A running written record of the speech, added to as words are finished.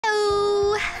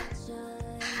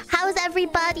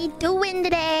everybody doing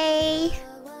today?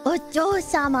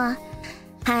 Ojo-sama.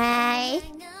 Hi.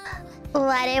 我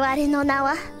々の名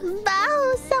はバ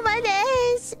オ様で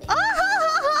す。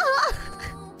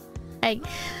I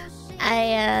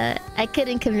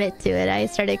couldn't commit to it. I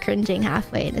started cringing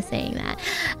halfway into saying that.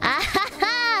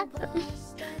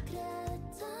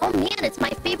 Oh man, it's my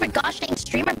favorite gosh dang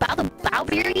streamer, Bao the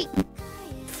Bowberry.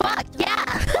 Fuck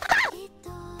yeah.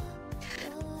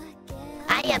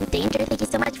 I am Danger. Thank you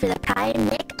so much for the Prime.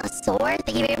 Nick, a sword.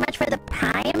 Thank you very much for the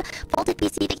Prime. Volted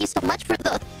PC, thank you so much for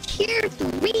the tier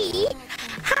 3.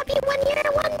 Happy 1 year,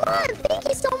 1 month. Thank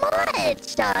you so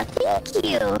much. Thank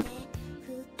you.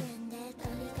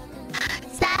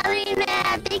 Salary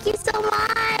man, thank you so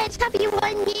much. Happy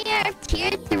 1 year of tier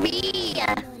 3.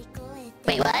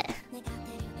 Wait, what?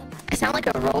 I sound like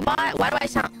a robot? Why do I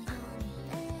sound...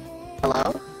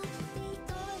 Hello?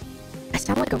 I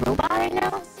sound like a robot right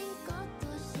now?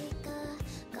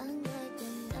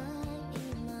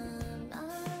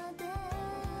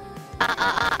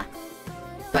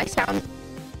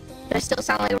 Do I still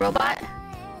sound like a robot?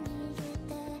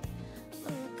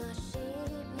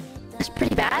 That's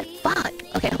pretty bad? Fuck!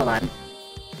 Okay, hold on.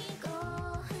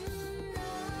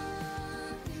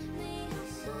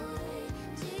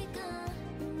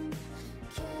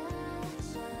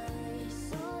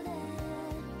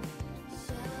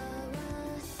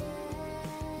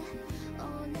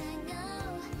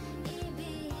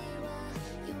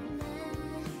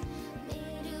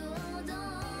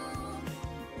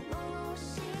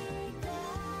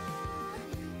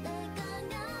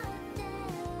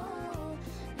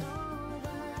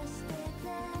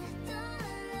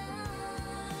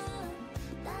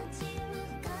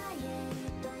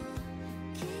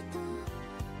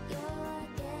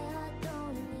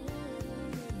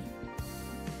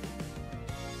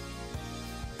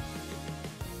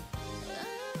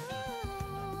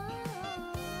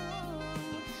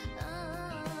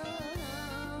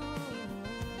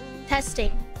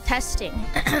 Testing.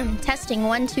 Testing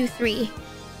 1 2 3.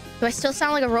 Do I still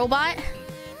sound like a robot?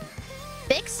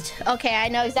 Fixed? Okay, I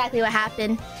know exactly what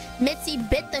happened. Mitzi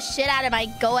bit the shit out of my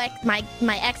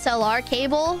my XLR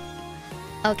cable.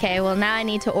 Okay, well now I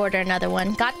need to order another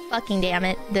one. God fucking damn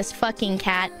it. This fucking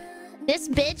cat. This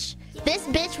bitch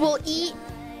will eat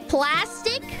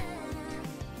plastic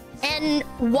and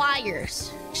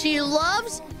wires. She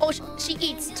loves... Oh, she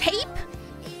eats tape,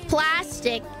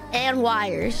 plastic, and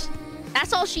wires.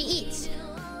 That's all she eats.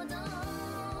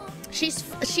 She's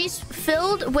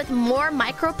filled with more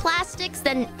microplastics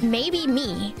than maybe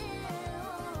me.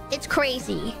 It's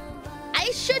crazy. I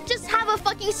should just have a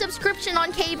fucking subscription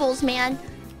on cables, man.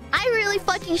 I really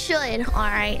fucking should.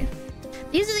 Alright.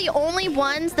 These are the only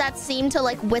ones that seem to,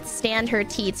 like, withstand her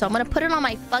teeth. So I'm gonna put it on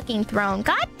my fucking throne.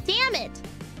 God damn it!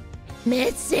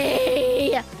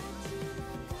 Mitzi!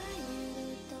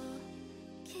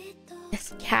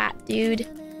 This cat, dude.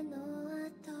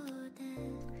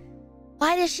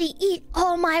 Why does she eat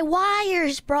all my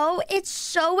wires, bro? It's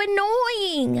so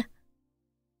annoying.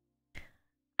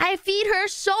 I feed her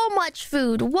so much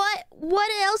food.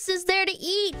 What else is there to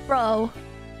eat, bro?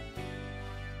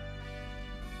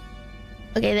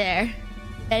 Okay, there.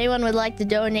 If anyone would like to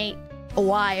donate a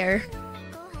wire,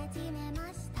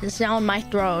 it's now on my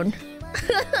throne.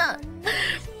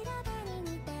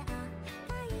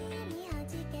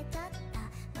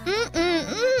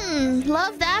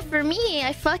 Love that for me,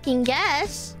 I fucking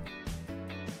guess.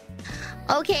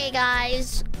 Okay,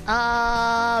 guys.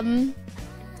 Man,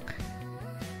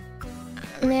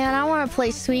 I want to play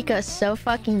Suika so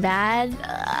fucking bad.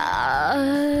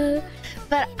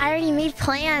 But I already made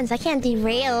plans. I can't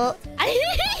derail. I'm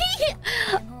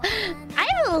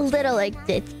a little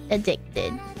addicted.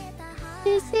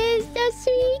 This is the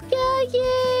Suika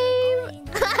game.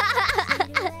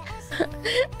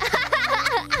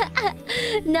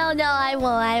 No, I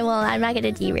won't. I'm not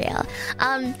gonna derail.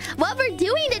 What we're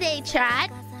doing today,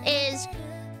 chat, is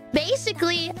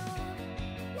basically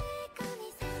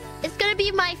it's gonna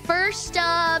be my first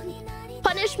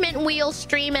punishment wheel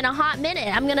stream in a hot minute.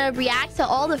 I'm gonna react to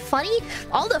all the funny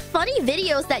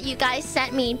videos that you guys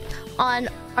sent me on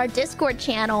our Discord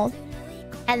channel.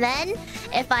 And then,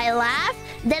 if I laugh,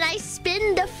 then I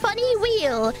spin the funny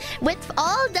wheel with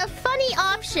all the funny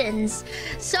options.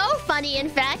 So funny, in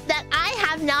fact, that I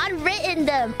have not written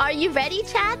them. Are you ready,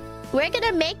 chat? We're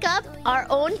gonna make up our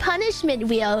own punishment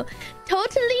wheel.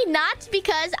 Totally not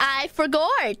because I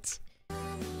forgot.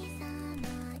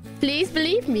 Please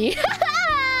believe me.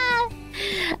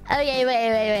 Okay,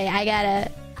 wait. I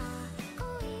gotta...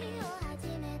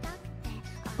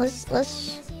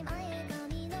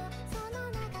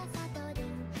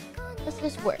 Let's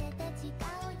just work.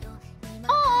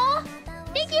 Aww!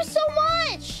 Thank you so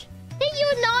much. Thank you,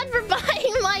 Anon, for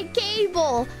buying my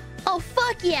cable. Oh,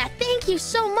 fuck yeah. Thank you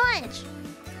so much.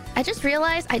 I just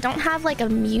realized I don't have like a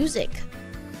music.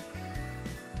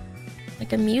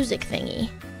 Like a music thingy.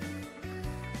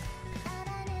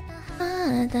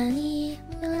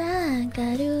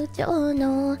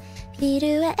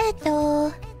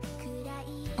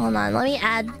 Hold on, let me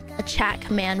add a chat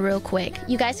command real quick.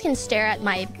 You guys can stare at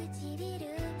my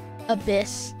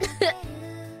abyss.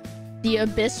 The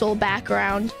abyssal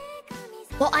background.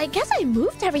 Well, I guess I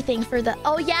moved everything for the...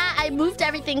 Oh yeah, I moved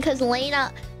everything because me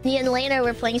and Lena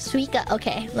were playing Suika.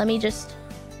 Okay, let me just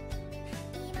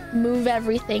move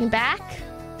everything back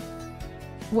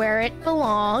where it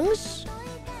belongs.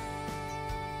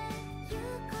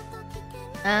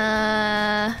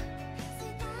 Lemon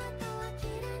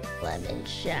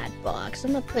chat box.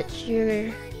 I'm gonna put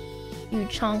you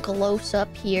chonkalos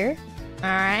up here. All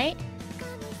right.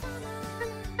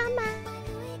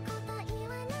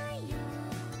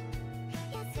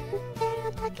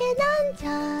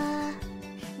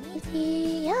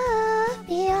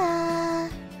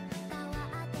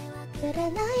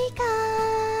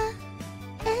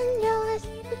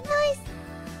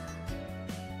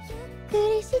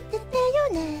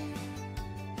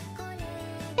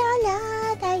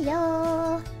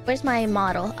 Where's my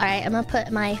model? All right, I'm gonna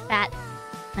put my fat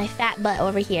butt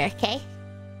over here, okay?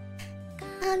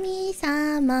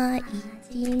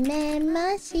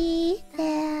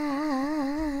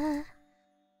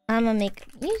 I'm gonna make a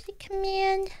music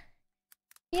command.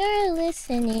 You're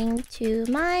listening to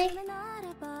my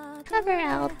cover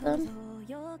album.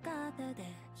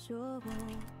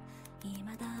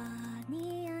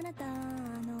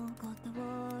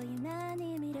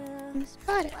 On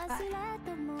Spotify.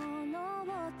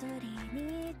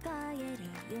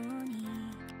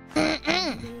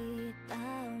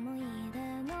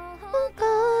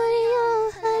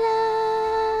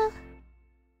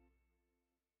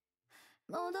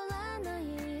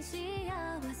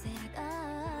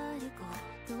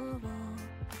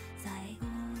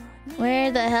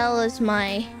 Where the hell is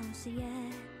my...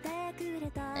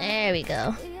 There we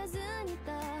go.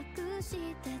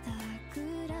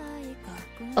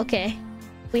 Okay.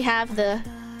 We have the...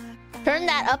 Turn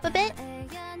that up a bit.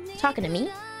 You talking to me?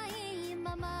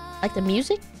 Like the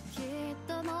music?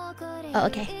 Oh,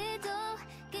 okay.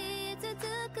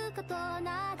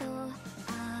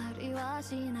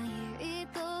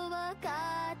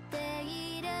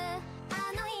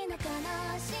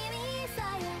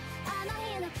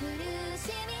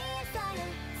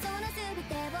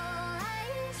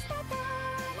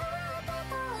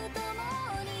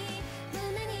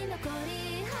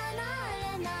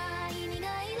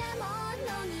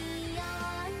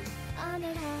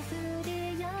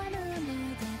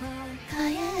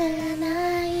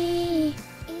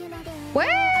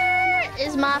 Where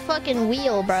is my fucking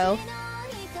wheel, bro?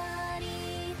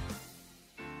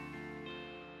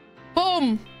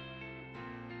 Boom!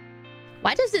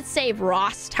 Why does it say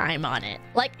Ross time on it?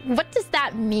 Like, what does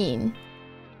that mean?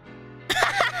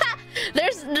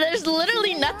 There's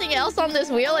literally nothing else on this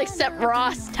wheel except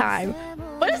Ross time.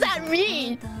 What does that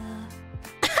mean?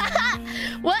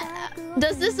 What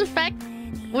does this affect?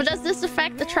 Well, does this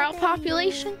affect the trout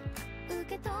population?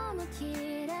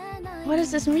 What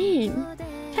does this mean?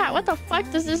 Chat, what the fuck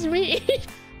does this mean?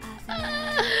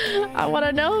 I want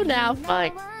to know now.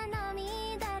 Fuck.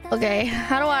 Okay,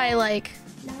 how do I like...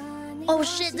 Oh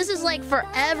shit, this is like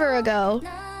forever ago.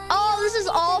 Oh, this is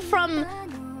all from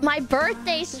my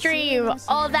birthday stream.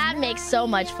 Oh, that makes so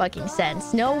much fucking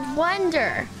sense. No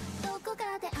wonder.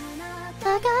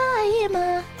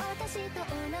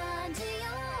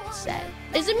 Sad.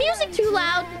 Is the music too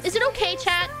loud? Is it okay,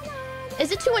 chat?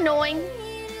 Is it too annoying?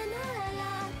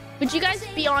 Would you guys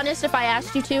be honest if I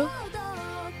asked you to?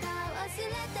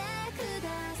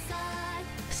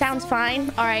 Sounds fine.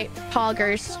 All right,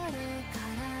 poggers.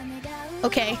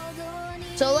 Okay,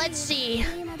 so let's see.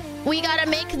 We gotta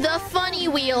make the funny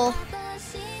wheel.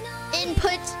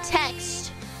 Input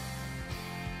text.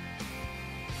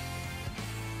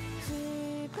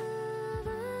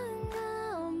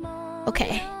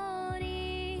 Okay.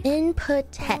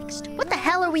 Input text. What the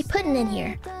hell are we putting in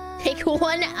here? Take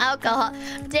one alcohol.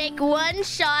 Take one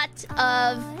shot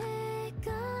of...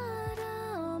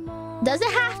 Does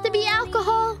it have to be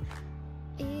alcohol?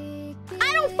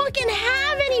 I don't fucking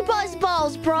have any buzz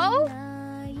balls, bro.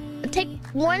 Take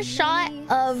one shot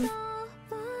of...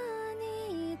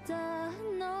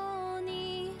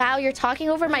 Wow, you're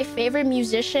talking over my favorite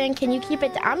musician. Can you keep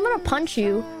it... I'm gonna punch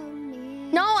you.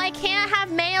 No, I can't have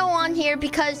mayo on here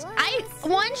because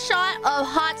one shot of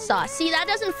hot sauce. See, that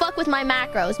doesn't fuck with my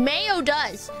macros. Mayo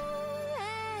does.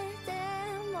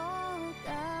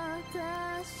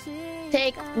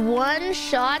 Take 1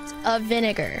 shot of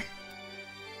vinegar.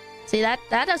 See, that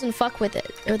doesn't fuck with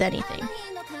it, with anything.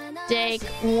 Take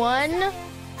 1...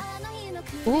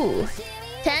 Ooh.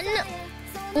 10...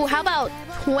 Ooh, how about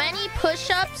 20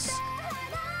 push-ups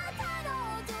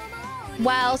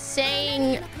while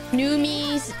saying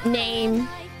Numi's name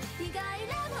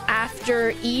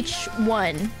after each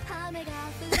one?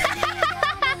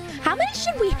 How many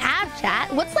should we have,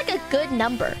 chat? What's like a good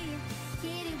number?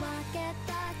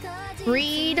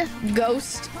 Read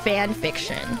ghost fan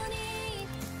fiction.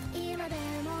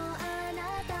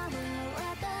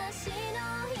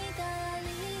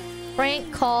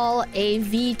 Prank call a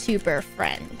VTuber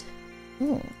friend.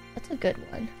 Ooh, that's a good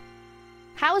one.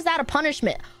 How is that a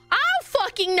punishment? I don't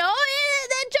fucking know.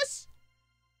 That just...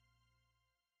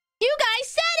 You guys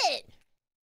said it.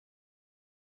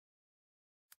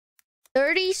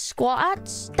 30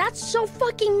 squats? That's so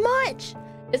fucking much.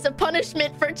 It's a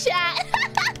punishment for chat.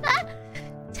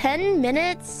 10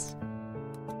 minutes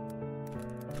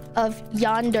of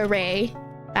yandere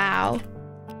bow.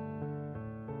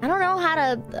 I don't know how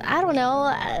to... I don't know.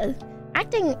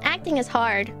 Acting is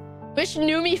hard. Wish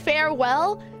Numi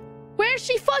farewell? Where's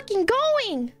she fucking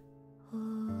going?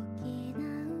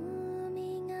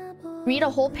 Read a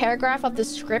whole paragraph of the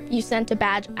script you sent to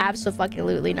Badge?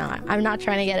 Abso-fucking-lutely not. I'm not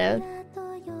trying to get a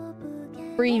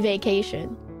free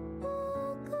vacation.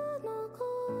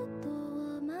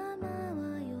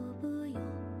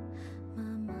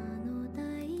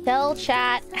 Tell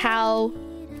chat how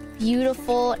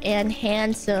beautiful and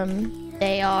handsome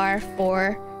they are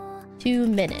for 2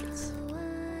 minutes.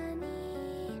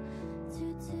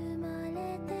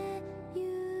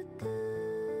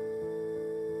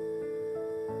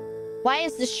 Why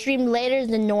is the stream later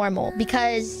than normal?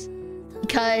 Because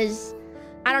I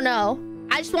don't know.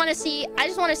 I just want to see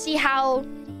how,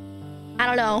 I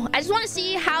don't know. I just want to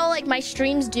see how like my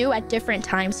streams do at different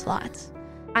time slots.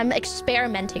 I'm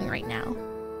experimenting right now.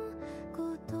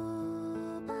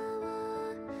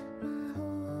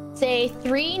 Say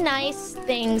 3 nice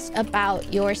things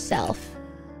about yourself.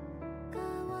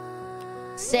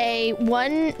 Say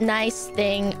 1 nice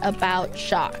thing about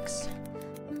Shocks.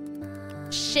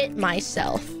 Shit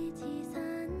myself.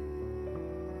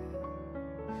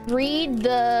 Read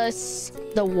the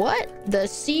what? The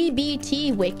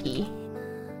CBT wiki.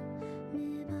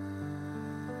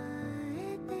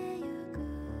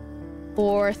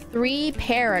 For 3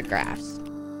 paragraphs.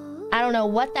 I don't know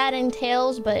what that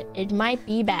entails, but it might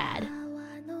be bad.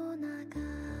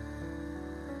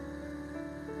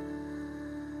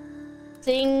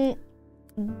 Sing...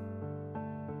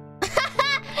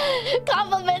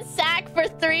 Compliment Sack for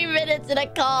 3 minutes in a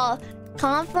call.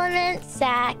 Compliment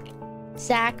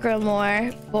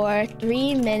Sacramore for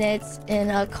 3 minutes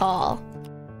in a call.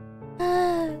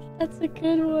 That's a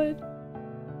good one.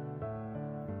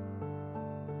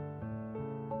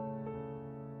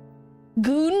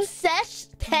 Goon sesh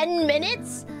 10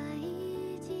 minutes?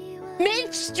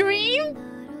 Mid-stream?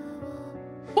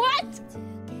 What?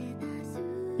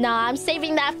 Nah, I'm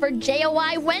saving that for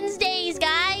JOI Wednesdays,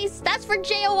 guys. That's for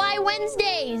JOI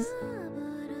Wednesdays.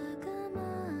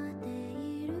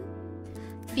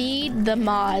 Feed the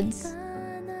mods.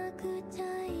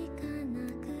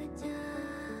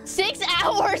 6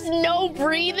 hours, no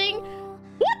breathing?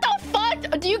 What the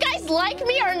fuck? Do you guys like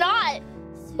me or not?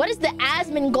 What is the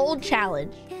Asmon Gold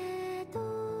Challenge?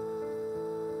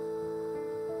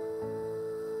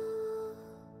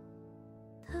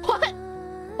 What?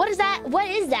 What is that? What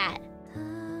is that?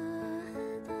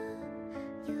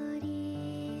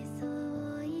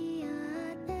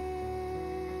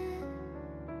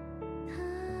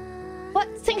 What?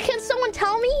 Can someone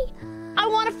tell me? I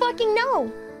want to fucking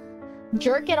know.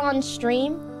 Jerk it on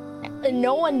stream and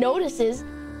no one notices.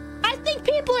 I think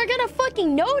people are gonna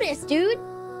fucking notice, dude.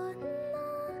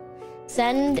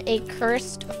 Send a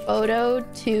cursed photo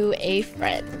to a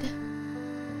friend.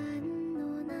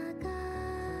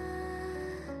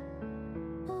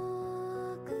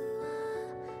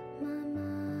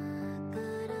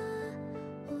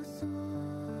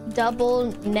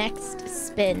 Double next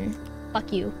spin.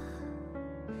 Fuck you.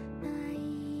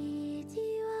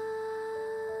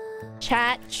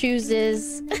 Chat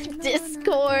chooses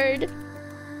Discord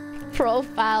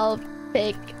profile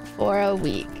pic for a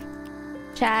week.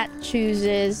 Chat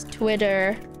chooses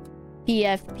Twitter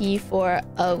PFP for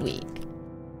a week.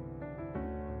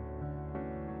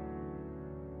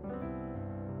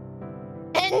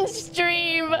 End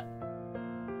stream.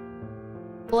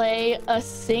 Play a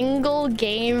single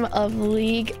game of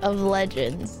League of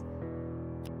Legends.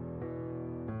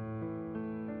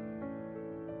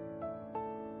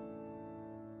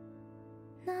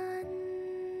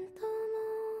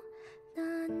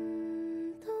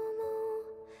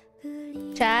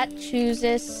 Chat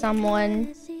chooses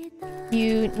someone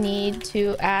you need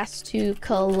to ask to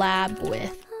collab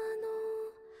with.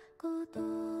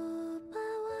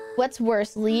 What's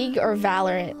worse, League or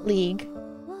Valorant? League.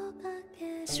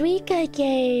 Suika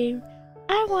game.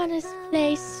 I want to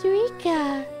play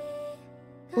Suika.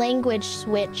 Language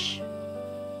switch.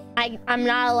 I'm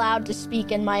not allowed to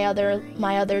speak in my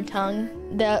other tongue.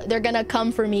 They're gonna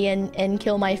come for me and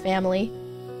kill my family.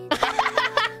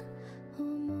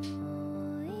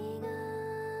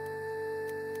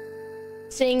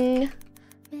 Sing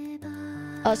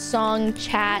a song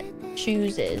chat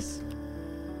chooses.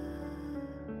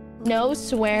 No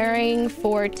swearing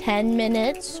for 10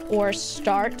 minutes or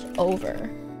start over.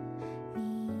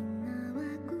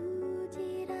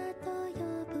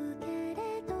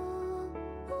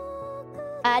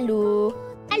 Hello.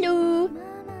 Hello.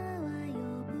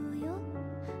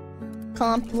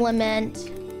 Compliment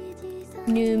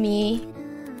Numi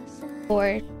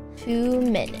for 2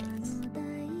 minutes.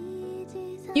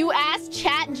 You asked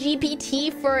Chat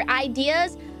GPT for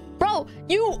ideas? Bro,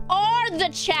 you are the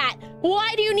chat.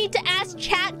 Why do you need to ask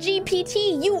Chat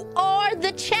GPT? You are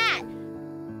the chat.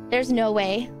 There's no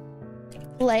way.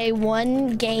 Play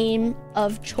one game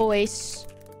of choice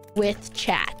with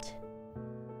chat.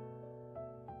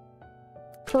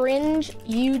 Cringe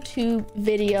YouTube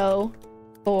video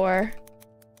for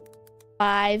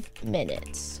 5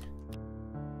 minutes.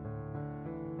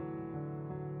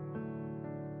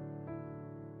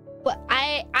 But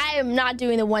I am not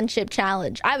doing the one chip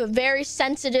challenge. I have a very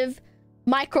sensitive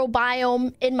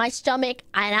microbiome in my stomach,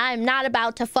 and I am not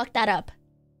about to fuck that up.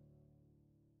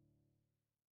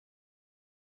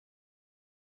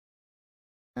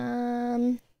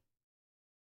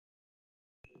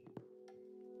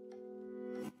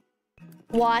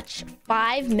 Watch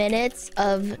 5 minutes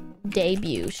of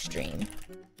debut stream.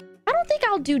 I don't think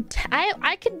I'll do...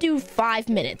 I could do 5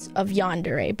 minutes of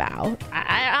Yandere Bao.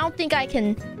 I don't think I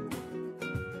can...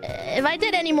 If I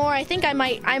did any more, I think I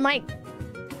might... I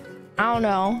don't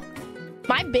know.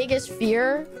 My biggest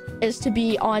fear is to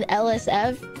be on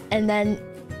LSF and then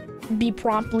be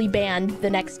promptly banned the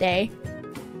next day.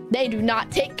 They do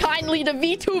not take kindly to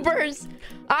VTubers.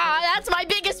 That's my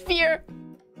biggest fear.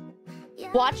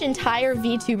 Watch entire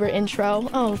VTuber intro.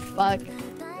 Oh, fuck.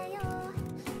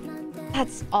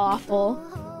 That's awful.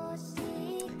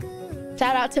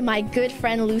 Shout out to my good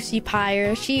friend Lucy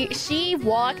Pyre. She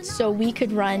walked so we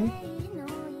could run.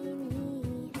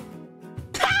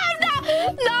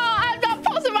 No, I'm not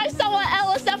posting myself on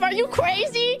LSF. Are you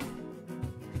crazy?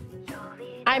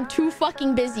 I'm too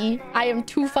fucking busy. I am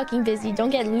too fucking busy. Don't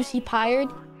get Lucy Pyred.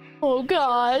 Oh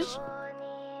gosh.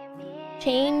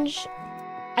 Change.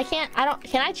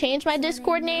 Can I change my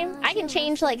Discord name? I can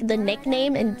change like the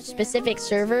nickname in specific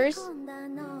servers.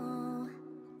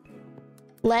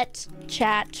 Let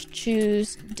chat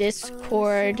choose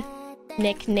Discord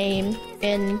nickname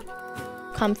in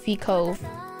Comfy Cove.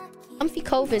 Comfy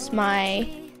Cove is my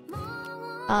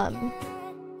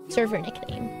server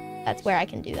nickname. That's where I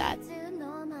can do that.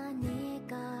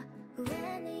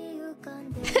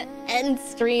 End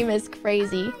stream is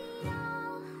crazy.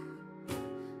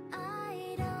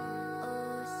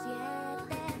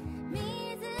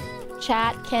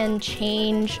 Chat can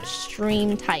change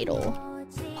stream title.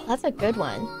 Oh, that's a good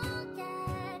one.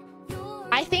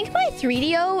 I think my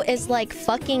 3DO is like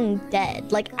fucking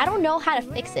dead. Like, I don't know how to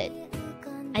fix it.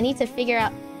 I need to figure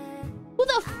out who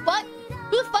the fuck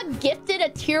gifted a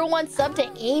tier 1 sub to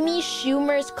Amy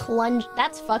Schumer's clunge.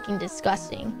 That's fucking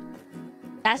disgusting.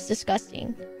 That's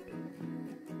disgusting.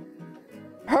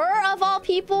 Her of all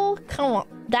people? Come on.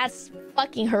 That's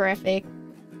fucking horrific.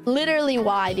 Literally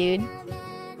why, dude?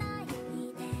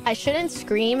 I shouldn't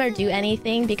scream or do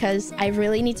anything because I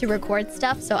really need to record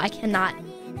stuff, so I cannot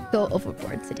go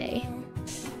overboard today.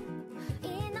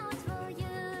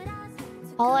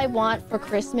 All I want for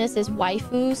Christmas is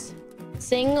waifus.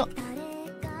 Sing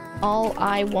all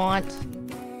I want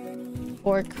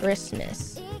for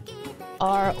Christmas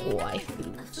are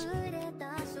waifus.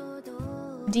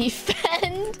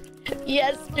 Defend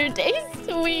yesterday's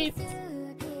tweets.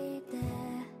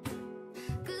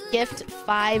 Gift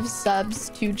 5 subs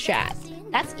to chat.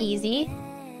 That's easy.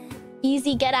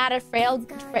 Easy get out of frail.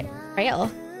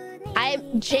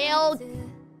 I'm jail.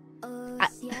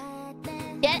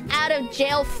 Get out of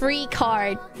jail free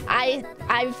card.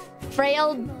 I've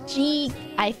frail G.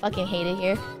 I fucking hate it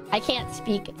here. I can't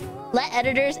speak. Let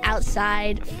editors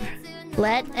outside.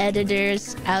 Let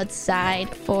editors outside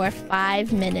for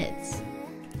 5 minutes.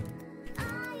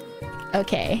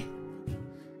 Okay.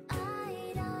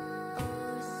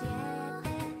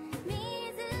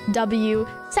 W.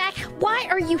 Zach, why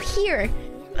are you here?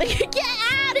 Get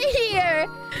out of here!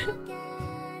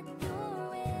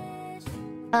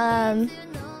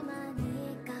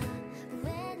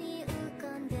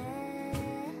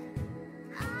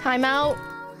 Timeout.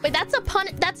 Wait, that's a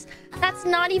that's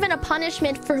not even a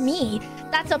punishment for me.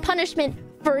 That's a punishment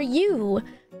for you.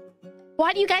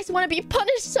 Why do you guys want to be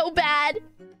punished so bad?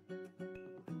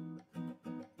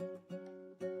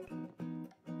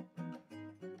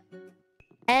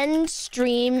 End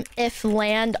stream if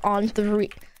landed on 3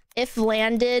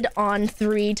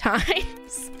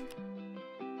 times.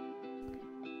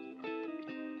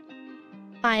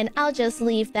 Fine, I'll just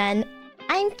leave then.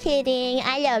 I'm kidding.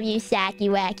 I love you, Sacky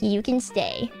Wacky. You can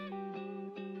stay.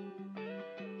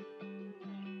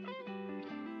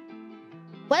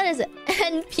 What is it?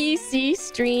 NPC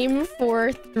stream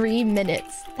for 3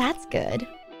 minutes. That's good.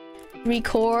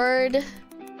 Record.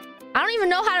 I don't even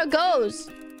know how it goes.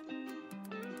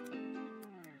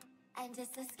 I'm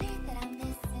just so scared that I'm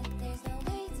missing. There's no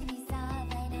way to be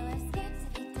solved. I know I'm scared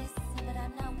to be distant, but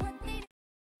I'm not what they...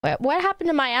 Wait, what happened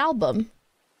to my album?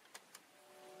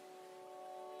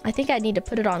 I think I need to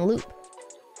put it on loop.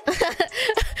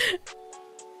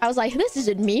 I was like, this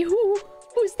isn't me.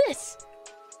 Who's this?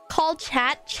 Call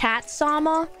chat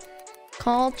Sama.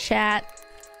 Call chat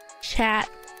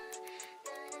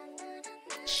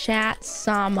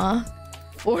Sama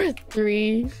for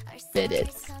 3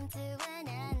 minutes.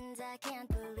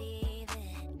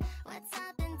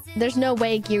 There's no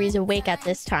way Giri's awake at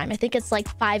this time. I think it's like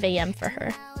 5 a.m. for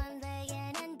her.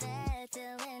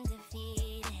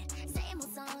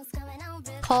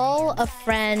 Call a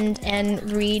friend and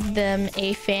read them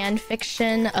a fan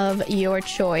fiction of your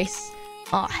choice.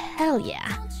 Oh, hell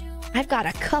yeah. I've got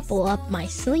a couple up my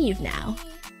sleeve now.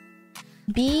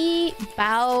 Be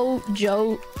Bao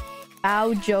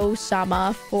Jo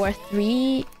Sama for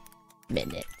 3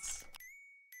 minutes.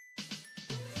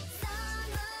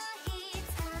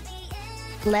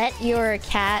 Let your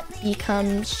cat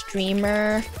become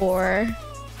streamer for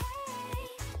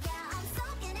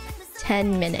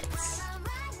 10 minutes.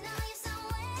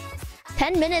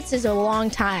 10 minutes is a long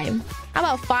time. How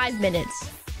about 5 minutes?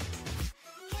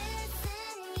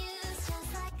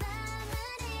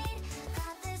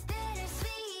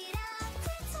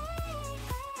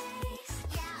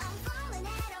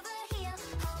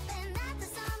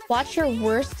 Watch your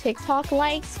worst TikTok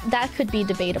likes. That could be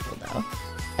debatable though.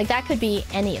 Like that could be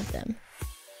any of them.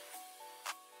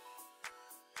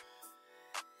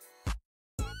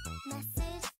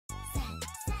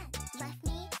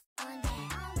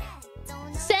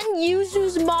 Send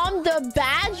Yuzu's mom the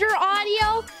badger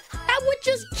audio? That would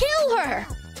just kill her.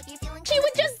 She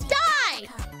would just die.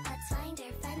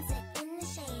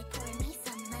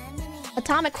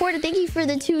 Atomic Quarter, thank you for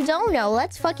the 2 dono.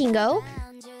 Let's fucking go.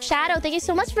 Shadow, thank you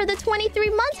so much for the 23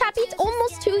 months. Happy it's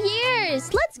almost 2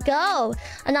 years. Let's go.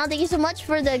 Anand, thank you so much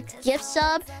for the gift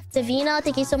sub. Davina,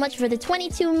 thank you so much for the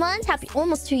 22 months. Happy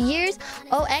almost 2 years.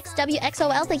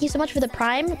 OXWXOL, thank you so much for the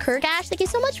prime. Kurgash, thank you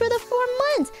so much for the 4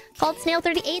 months. Called Snail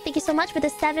 38, thank you so much for the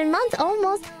 7 months.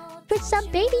 Almost. Twitch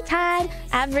sub baby time.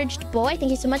 Averaged boy,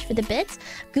 thank you so much for the bits.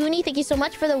 Goonie, thank you so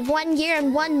much for the 1 year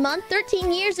and 1 month.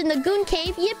 13 years in the Goon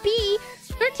Cave. Yippee.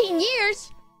 13 years.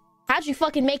 How'd you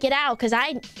fucking make it out? Cause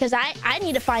I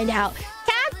need to find out.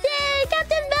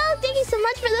 Captain Bell, thank you so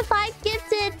much for the 5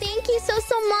 gifted. Thank you so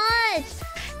much.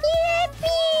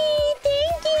 Yippee!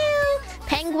 Thank you.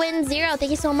 Penguin 0,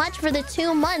 thank you so much for the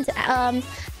 2 months.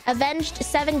 Avenged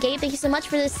 7 Gabe, thank you so much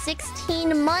for the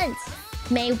 16 months.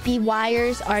 Maybe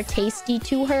wires are tasty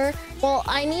to her. Well,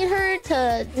 I need her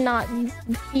to not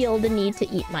feel the need to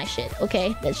eat my shit,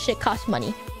 okay? That shit costs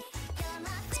money.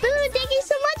 Spoon, thank you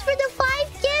so much for the 5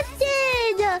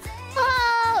 gifted!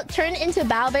 Oh, turn into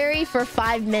Bowberry for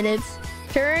 5 minutes.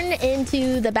 Turn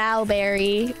into the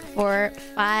Bowberry for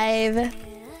 5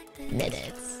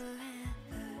 minutes.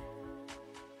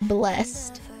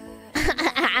 Blessed.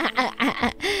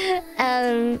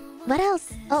 What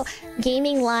else? Oh,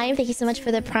 Gaming Lime, thank you so much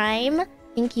for the prime.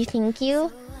 Thank you, thank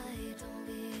you.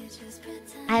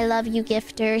 I love you,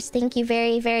 gifters. Thank you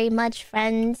very, very much,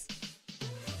 friends.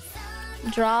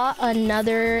 Draw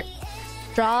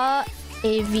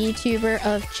a VTuber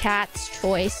of chat's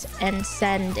choice and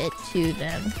send it to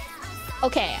them.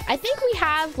 Okay, I think we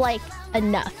have like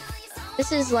enough.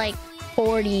 This is like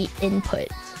 40 input.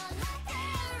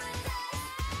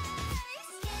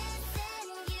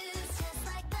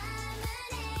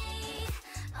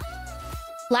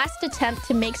 Last attempt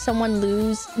to make someone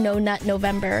lose No Nut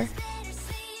November.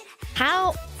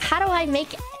 How do I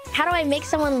make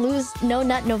someone lose No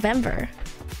Nut November?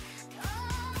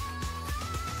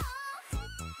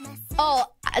 Oh,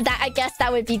 I guess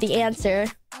that would be the answer.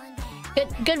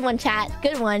 Good one, chat.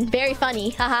 Good one. Very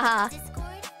funny. Ha ha ha.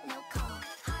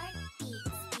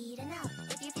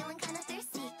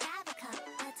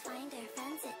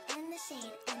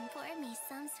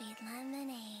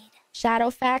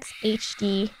 Shadowfax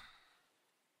HD.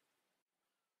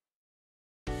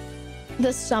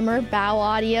 The summer bow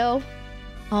audio.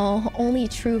 Oh, only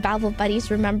true Valve buddies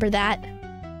remember that.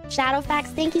 Shadowfax,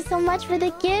 thank you so much for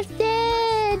the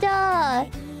gifted.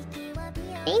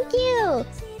 Thank you.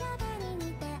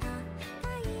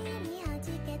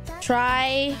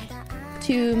 Try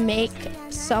to make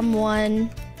someone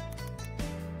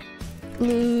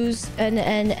lose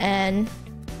and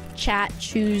chat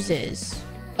chooses.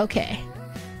 Okay.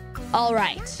 All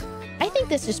right. I think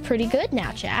this is pretty good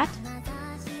now, chat.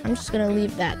 I'm just gonna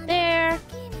leave that there.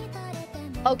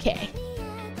 Okay.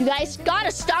 You guys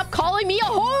gotta stop calling me a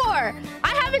whore! I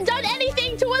haven't done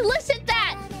anything to elicit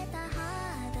that!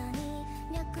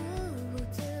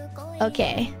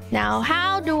 Okay. Now,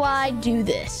 how do I do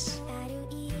this?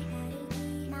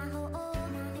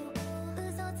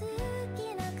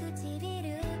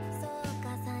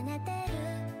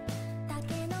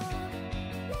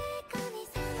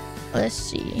 Let's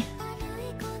see.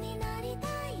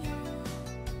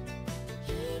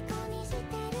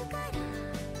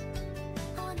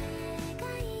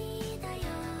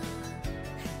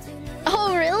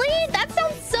 Oh, really? That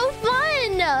sounds so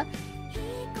fun!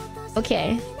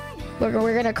 Okay.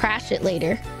 We're gonna crash it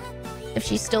later. If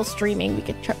she's still streaming,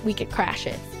 we could crash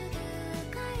it.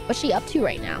 What's she up to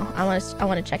right now? I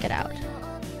wanna check it out.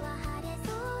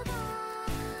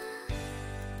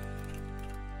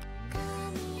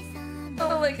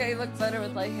 Oh, like I look better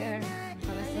with light hair.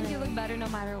 I think you look better no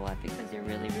matter what because you're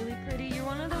really, really pretty. You're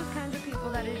one of those kinds of people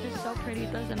that is just so pretty.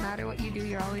 It doesn't matter what you do,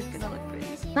 you're always gonna look pretty.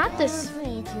 Not this.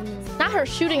 Not her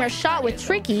shooting her shot with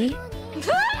Tricky.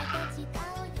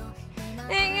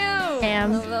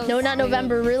 Damn. No Nut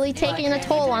November really taking a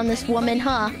toll on this woman,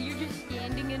 huh? You're just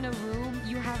standing in a room.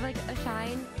 You have like a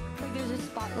shine. Like there's a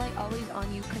spotlight always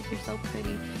on you because you're so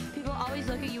pretty. People always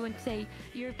look at you and say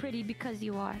you're pretty because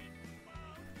you are.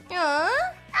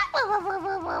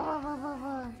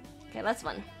 Okay, that's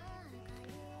fun.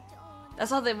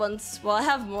 That's all they want. Well, I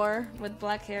have more with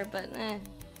black hair, but eh.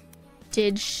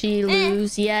 Did she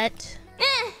lose yet?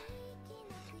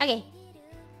 Okay.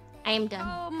 I am done.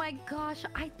 Oh my gosh,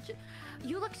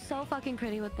 you look so fucking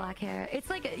pretty with black hair. It's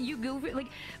like you goof like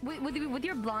with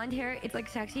your blonde hair, it's like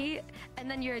sexy, and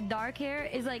then your dark hair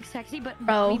is like sexy, but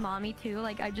mommy too.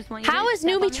 Like I just want you. How is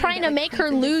Newbie trying to make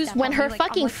her lose when her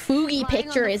fucking Fugi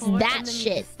picture is that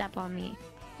shit? Step on me.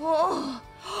 Oh.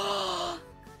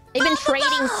 They've been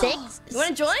trading sex. You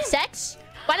wanna join? Sex?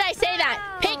 Why did I say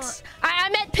that? Pics. I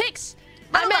meant pics.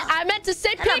 I meant to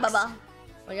say pics.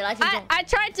 I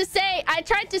tried to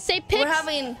say pics. We're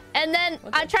having... And then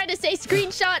I tried to say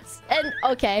screenshots. And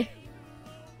okay.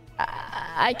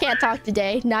 I can't talk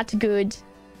today. Not good.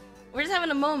 We're just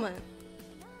having a moment.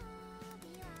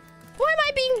 Why am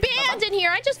I being banned in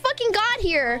here? I just fucking got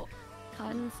here.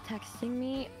 Cotton's texting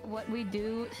me what we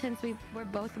do since we're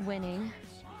both winning.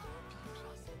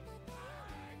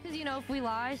 Because, you know,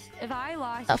 if I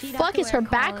lost... The fuck is her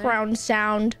background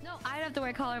sound? No, I'd have to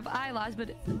wear collar if I lost,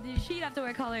 but she'd have to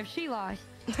wear collar if she lost.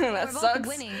 That sucks.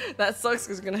 That sucks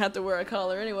because you're going to have to wear a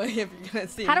collar anyway if you're going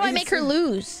to see How do I make her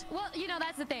lose? Well, you know,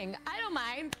 that's the thing. I don't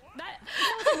mind.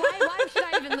 Why should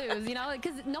I even lose, you know?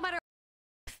 Because no matter...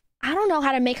 I don't know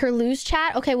how to make her lose,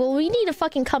 chat. Okay, well, we need to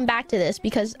fucking come back to this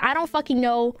because I don't fucking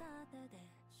know...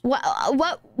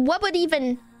 What would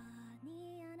even...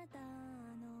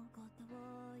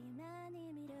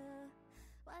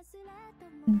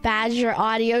 Badger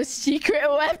audio secret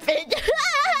weapon.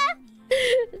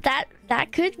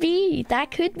 that could be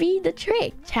the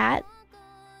trick, chat.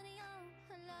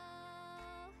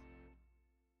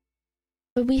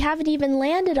 But we haven't even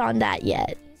landed on that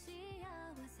yet.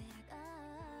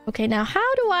 Okay, now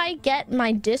how do I get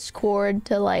my Discord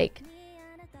to like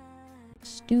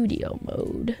studio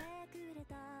mode?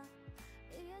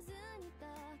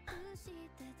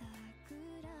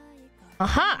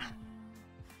 Aha!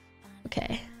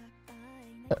 Okay.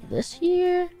 Put this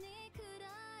here.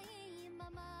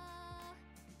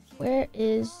 Where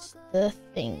is the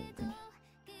thing?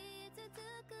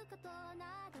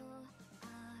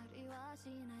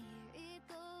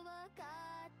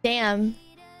 Damn.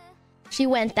 She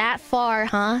went that far,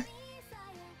 huh?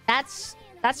 That's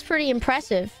pretty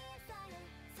impressive.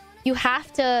 You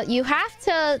have to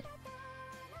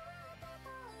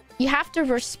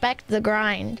respect the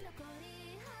grind.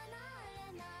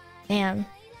 Damn.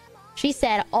 She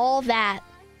said all that.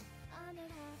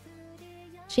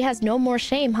 She has no more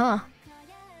shame, huh?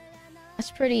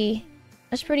 That's pretty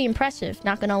That's pretty impressive,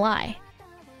 not gonna lie.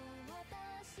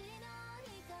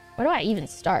 Where do I even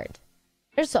start?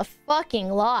 There's a fucking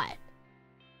lot.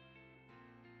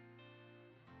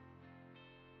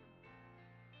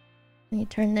 Let me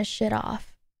turn this shit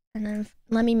off. And then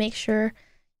let me make sure you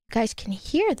guys can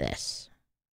hear this.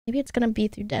 Maybe it's gonna be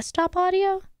through desktop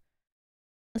audio?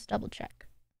 Let's double check.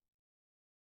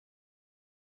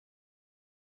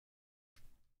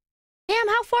 Damn,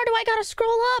 how far do I gotta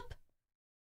scroll up?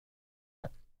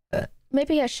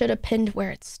 Maybe I should have pinned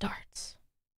where it starts.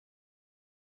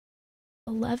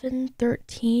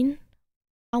 11:13.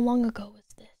 How long ago was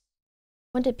this?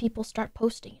 When did people start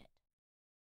posting it?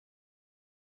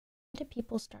 When did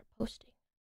people start posting?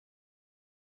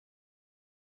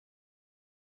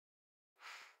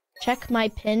 Check my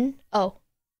pin. Oh.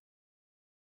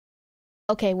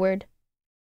 Okay, word.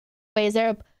 Wait, is there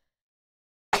a...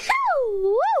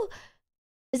 Woo!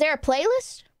 Is there a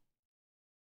playlist?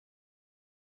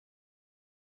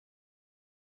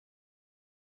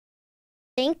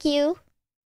 Thank you.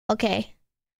 Okay.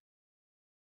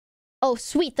 Oh,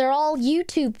 sweet. They're all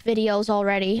YouTube videos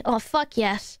already. Oh, fuck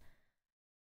yes.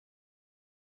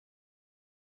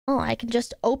 Oh, I can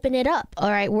just open it up.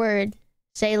 All right, word.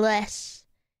 Say less.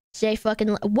 Say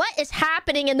fucking... What is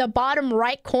happening in the bottom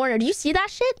right corner? Do you see that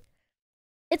shit?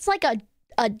 It's like a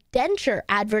denture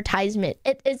advertisement.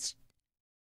 It's...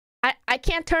 I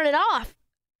can't turn it off.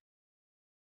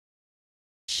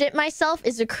 Shit myself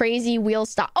is a crazy wheel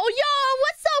stop. Oh, yo,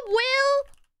 what's up, Will?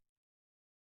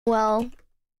 Well,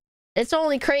 it's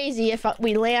only crazy if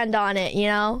we land on it, you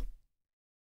know?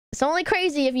 It's only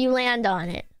crazy if you land on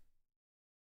it.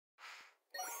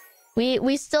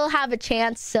 We still have a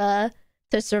chance to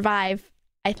survive,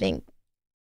 I think.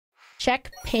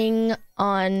 Check ping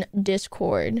on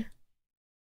Discord.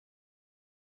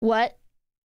 What?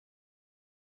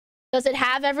 Does it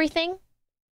have everything?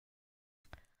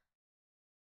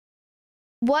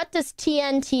 What does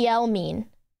TNTL mean?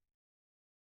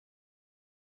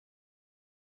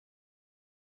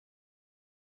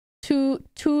 To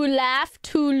laugh,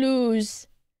 to lose.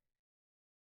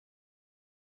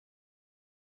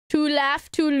 To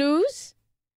laugh, to lose?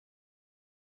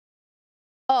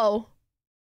 Oh.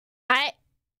 I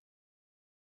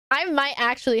might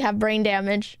actually have brain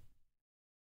damage.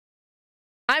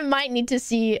 I might need to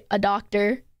see a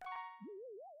doctor.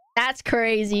 That's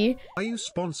crazy. Are you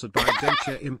sponsored by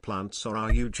denture implants, or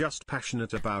are you just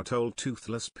passionate about old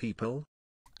toothless people?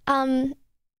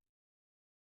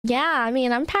 Yeah, I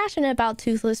mean, I'm passionate about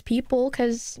toothless people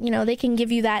because, you know, they can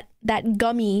give you that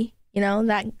gummy, you know,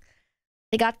 that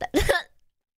they got that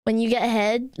when you get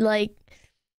head, like,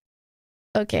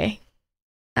 okay,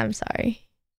 I'm sorry.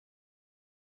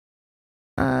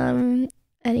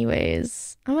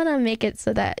 Anyways, I'm gonna make it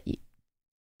so that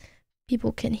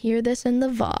people can hear this in the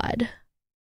VOD.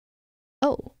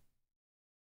 Oh,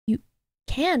 you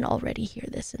can already hear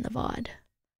this in the VOD.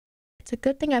 It's a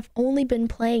good thing I've only been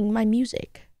playing my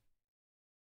music.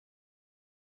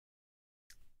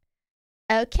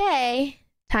 Okay,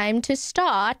 time to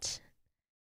start.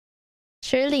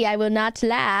 Surely I will not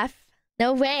laugh.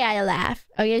 No way I laugh.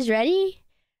 Are you guys ready?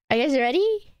 Are you guys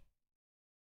ready?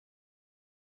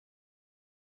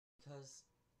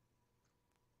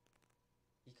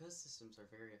 Because systems are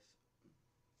very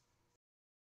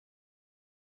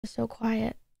It's so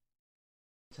quiet.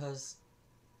 because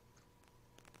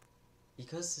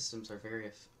systems are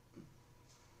very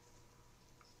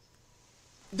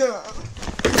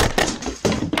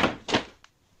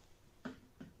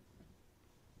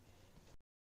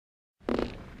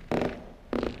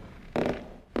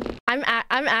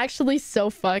I'm actually so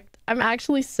fucked. I'm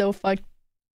actually so fucked.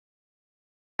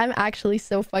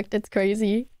 It's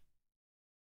crazy.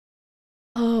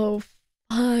 Oh,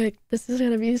 fuck. This is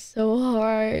gonna be so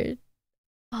hard.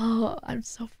 Oh, I'm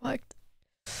so fucked.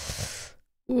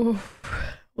 Oof.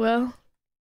 Well,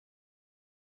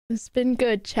 it's been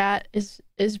good, chat. It's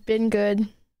been good.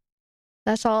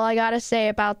 That's all I gotta say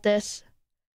about this.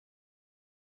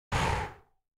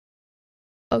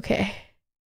 Okay.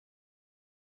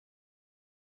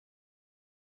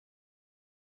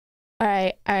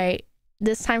 Alright.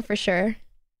 This time for sure.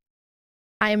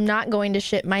 I am not going to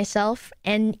shit myself,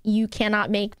 and you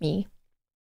cannot make me.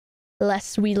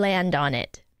 Lest we land on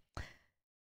it.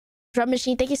 Drum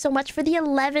Machine, thank you so much for the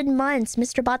 11 months.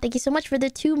 Mr. Bot, thank you so much for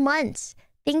the 2 months.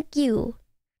 Thank you.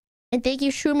 And thank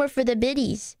you, Schumer, for the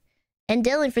biddies. And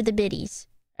Dylan for the biddies.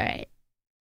 Alright.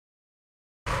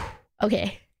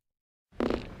 Okay.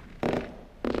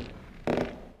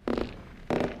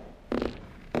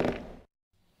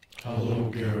 Hello,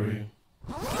 Gary.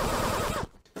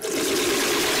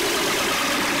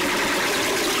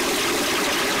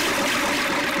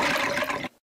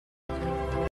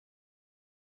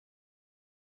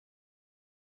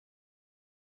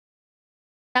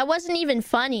 That wasn't even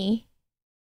funny.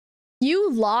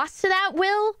 You lost to that,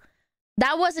 Will?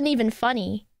 That wasn't even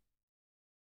funny.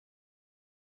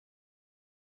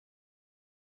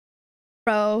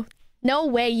 Bro, no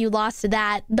way you lost to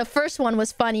that. The first one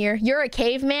was funnier. You're a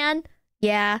caveman?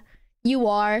 Yeah, you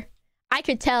are. I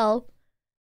could tell.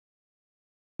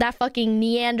 That fucking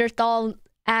Neanderthal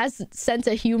ass sense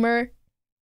of humor.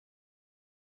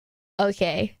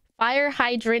 Okay. Fire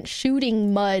hydrant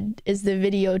shooting mud is the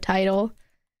video title.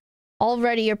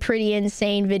 Already a pretty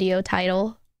insane video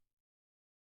title.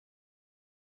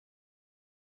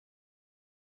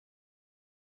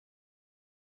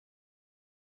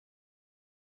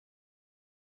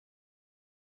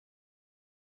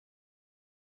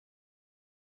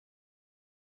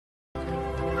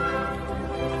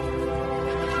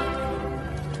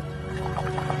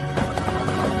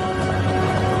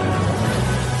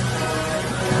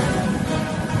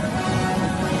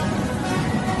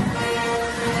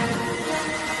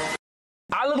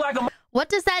 I look like a... What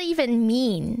does that even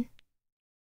mean?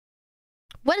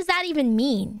 What does that even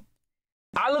mean?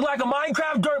 I look like a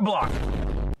Minecraft dirt block.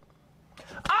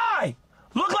 I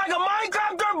look like a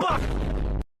Minecraft dirt block.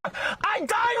 I dyed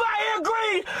my hair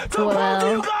green to prove to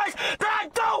you guys that I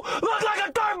don't look like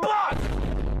a dirt block.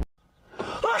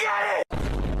 Look at it.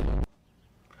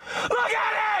 Look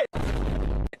at it.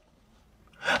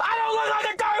 I don't look like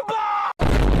a dirt block.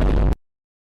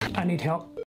 I need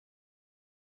help.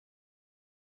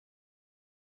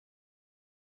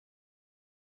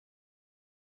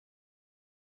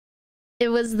 It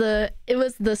was the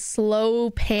slow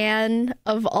pan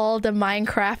of all the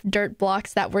Minecraft dirt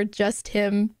blocks that were just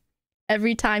him.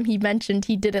 Every time he mentioned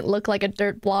he didn't look like a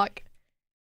dirt block.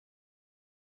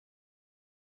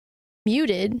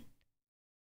 Muted.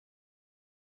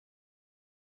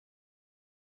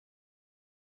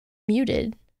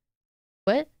 Muted.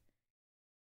 What?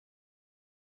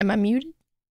 Am I muted?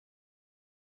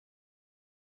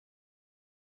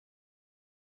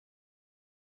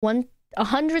 One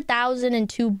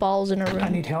 100,002 balls in a room. I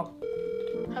need help.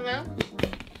 Hello?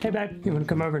 Hey, babe, you want to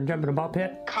come over and jump in a ball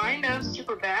pit? Kind of.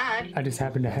 Super bad. I just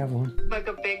happen to have one. Like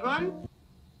a big one?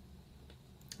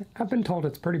 I've been told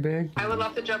it's pretty big. I would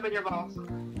love to jump in your balls.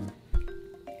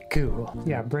 Cool.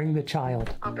 Yeah, bring the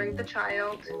child. I'll bring the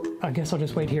child. I guess I'll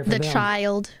just wait here for The them.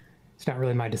 child. It's not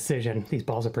really my decision. These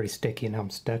balls are pretty sticky and I'm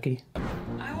stucky.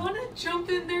 I want to jump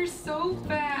in there so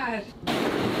bad.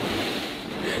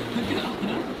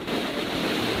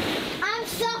 I'm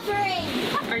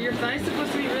suffering! Are your thighs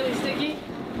supposed to be really sticky?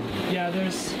 Yeah,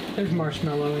 there's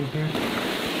marshmallow in here.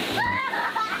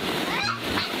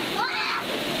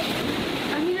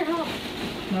 I need your help.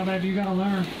 No, babe, you gotta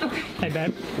learn. Okay. Hey,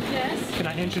 babe, Yes? can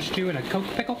I interest you in a Coke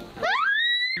pickle?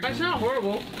 That's not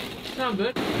horrible. It's not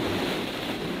good. Go,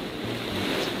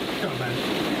 babe.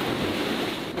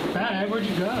 Babe, where'd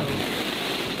you go?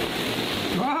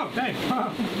 Whoa, hey,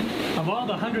 whoa. Of all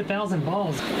the 100,000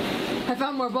 balls. I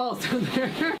found more balls down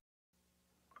there.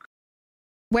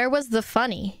 Where was the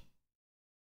funny?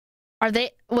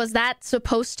 Was that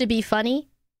supposed to be funny?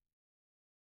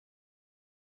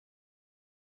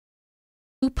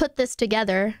 Who put this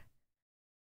together?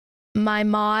 My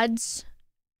mods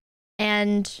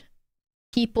and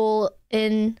people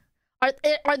in...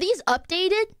 Are these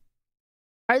updated?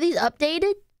 Are these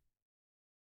updated?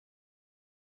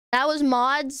 That was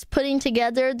mods putting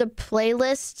together the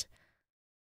playlist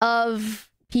of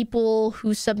people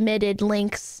who submitted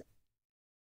links.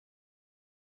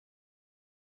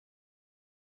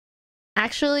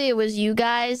 Actually, it was you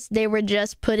guys. They were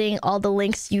just putting all the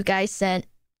links you guys sent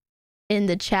in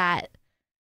the chat.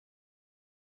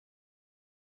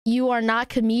 You are not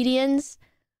comedians?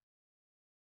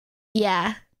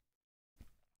 Yeah.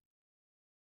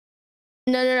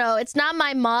 No. It's not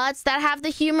my mods that have the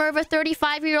humor of a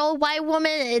 35-year-old white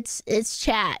woman. It's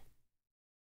chat.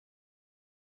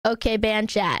 Okay, ban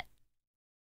chat.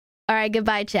 All right,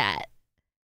 goodbye, chat.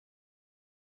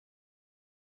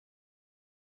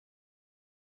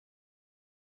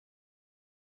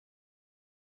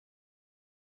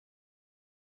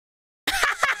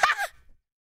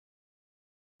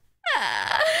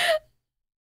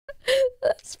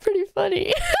 That's pretty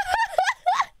funny.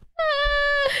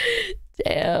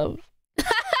 Damn.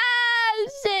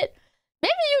 Shit.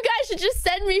 Maybe you guys should just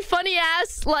send me funny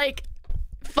ass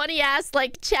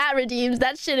chat redeems.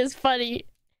 That shit is funny.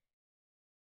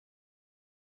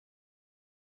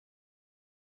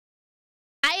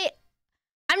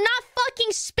 I'm not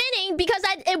fucking spinning because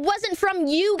it wasn't from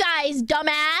you guys,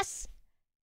 dumbass.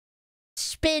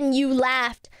 Spin, you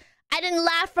laughed. I didn't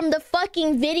laugh from the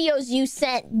fucking videos you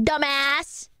sent,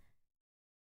 dumbass.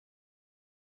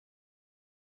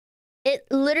 It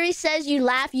literally says you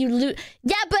laugh, you lose.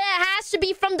 Yeah, but it has to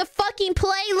be from the fucking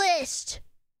playlist.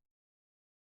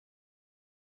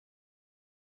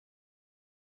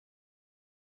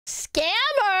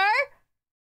 Scammer?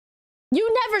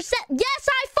 You never said. Yes,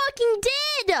 I fucking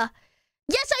did.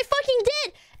 Yes, I fucking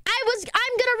did.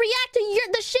 I'm gonna react to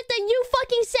the shit that you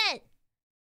fucking sent.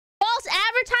 False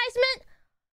advertisement?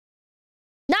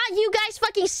 Not you guys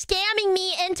fucking scamming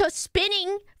me into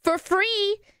spinning for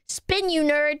free. Spin, you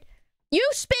nerd. You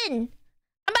spin.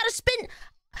 I'm about to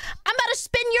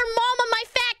spin your mom on my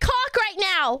fat cock right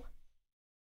now.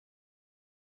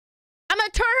 I'm gonna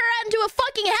turn her into a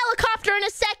fucking helicopter in a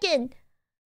second.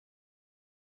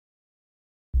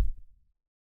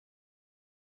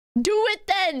 Do it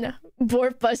then.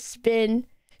 Borpa spin.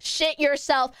 Shit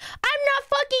yourself. I'm not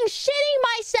fucking shitting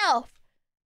myself.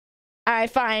 Alright,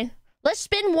 fine. Let's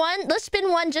spin one. Let's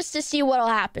spin one just to see what'll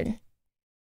happen.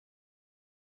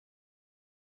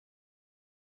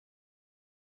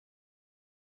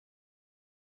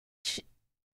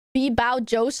 Be Bao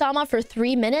Joe-sama for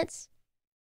 3 minutes?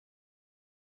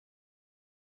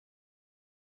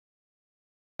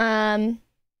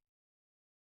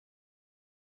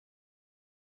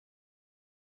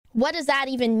 What does that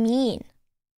even mean?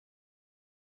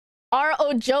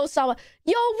 R.O. Joe-sama.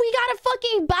 Yo, we got a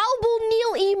fucking Balbul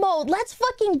Neil emote. Let's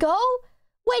fucking go.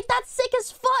 Wait, that's sick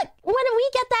as fuck. When do we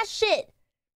get that shit?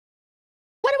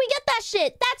 When do we get that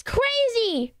shit? That's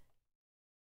crazy.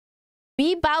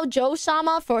 Be Bao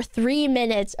Joe-sama for 3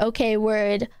 minutes. Okay,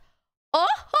 word. Oh,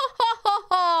 ho, ho, ho,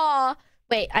 ho.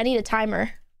 Wait, I need a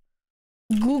timer.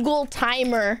 Google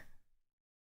timer.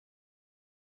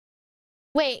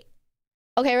 Wait.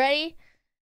 Okay, ready?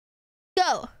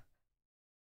 Go.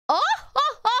 Oh,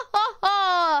 ho, ho, ho,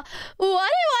 ho.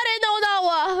 Wari no na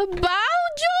wa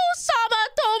Bao Joe-sama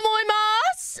to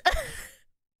omoimasu.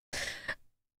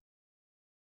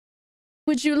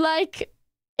 Would you like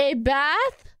a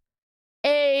bath?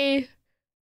 A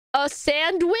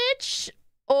sandwich?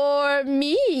 Or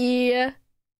me?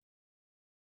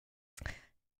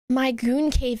 My goon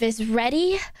cave is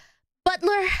ready.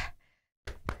 Butler,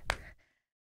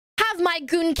 have my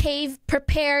goon cave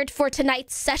prepared for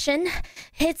tonight's session.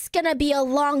 It's gonna be a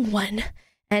long one,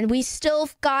 and we still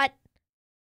got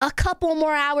a couple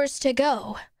more hours to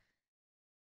go.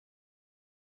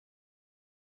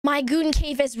 My goon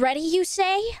cave is ready, you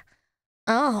say?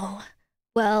 Oh,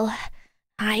 well,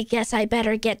 I guess I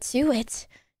better get to it.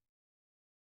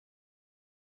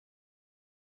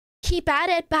 Keep at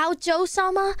it, Bao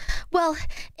Joe-sama. Well,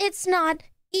 it's not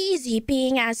easy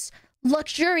being as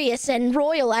luxurious and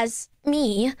royal as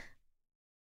me.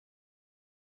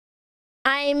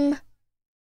 I'm...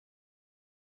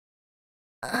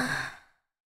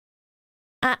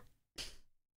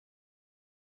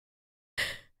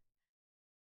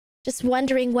 just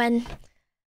wondering when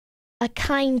a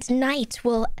kind knight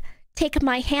will take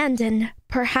my hand and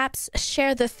perhaps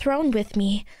share the throne with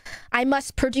me. I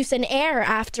must produce an heir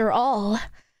after all.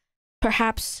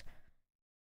 Perhaps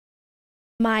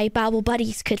my Babble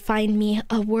buddies could find me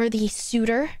a worthy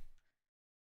suitor.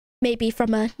 Maybe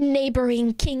from a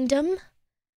neighboring kingdom.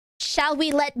 Shall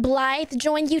we let Blythe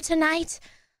join you tonight?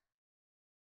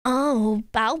 Oh,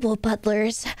 Babble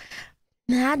butlers.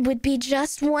 That would be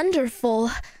just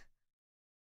wonderful.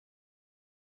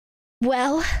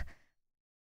 Well,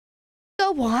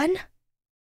 go on.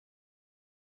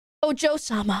 Oh,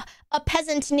 Joe-sama, a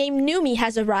peasant named Numi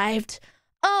has arrived.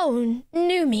 Oh,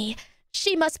 Numi.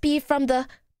 She must be from the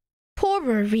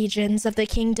poorer regions of the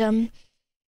kingdom.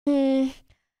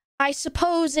 I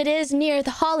suppose it is near the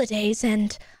holidays,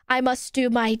 and I must do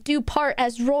my due part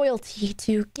as royalty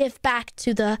to give back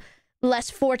to the less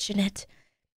fortunate.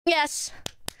 Yes,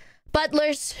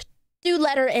 butlers, do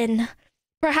let her in.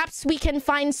 Perhaps we can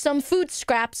find some food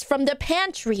scraps from the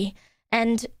pantry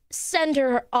and send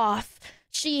her off.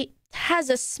 She has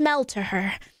a smell to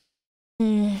her.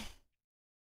 Oh,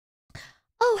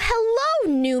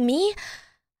 hello, Numi.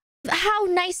 How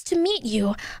nice to meet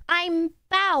you. I'm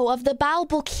Bao of the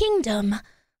Baobul Kingdom.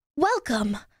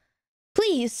 Welcome.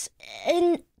 Please,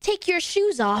 take your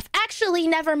shoes off. Actually,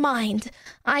 never mind.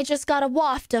 I just got a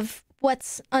waft of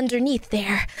what's underneath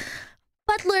there.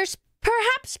 Butlers,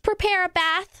 perhaps prepare a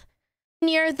bath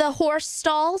near the horse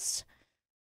stalls.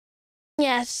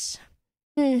 Yes.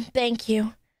 Thank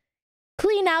you.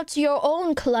 Clean out your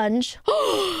own clunge.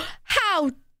 How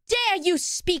dare you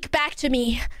speak back to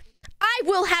me? I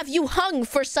will have you hung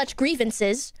for such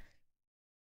grievances.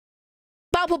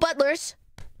 Bobble butlers,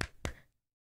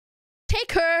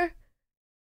 take her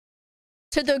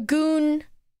to the goon.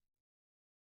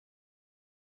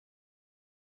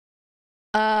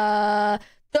 The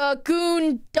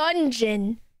goon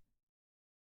dungeon.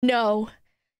 No.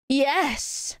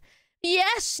 Yes.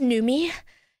 Yes, Numi.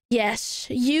 Yes,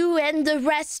 you and the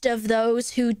rest of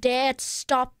those who dared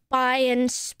stop by and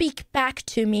speak back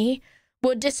to me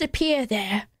will disappear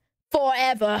there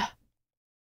forever.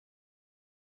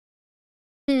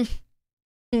 To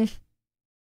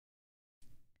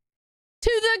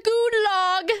the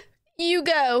gulag you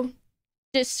go,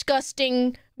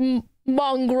 disgusting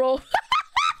mongrel.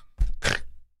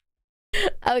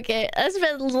 Okay, that's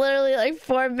been literally like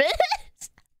 4 minutes.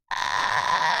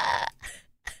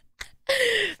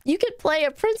 You could play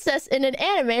a princess in an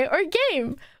anime or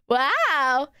game.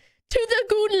 Wow. To the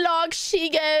gulag she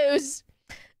goes.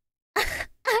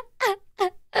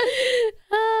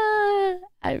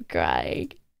 I'm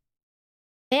crying.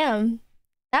 Damn,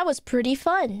 that was pretty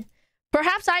fun.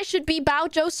 Perhaps I should be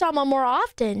Baojo-sama more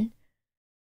often.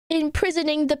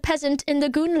 Imprisoning the peasant in the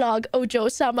gulag,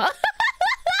 Ojo-sama.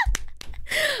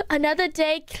 Another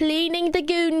day cleaning the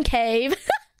goon cave.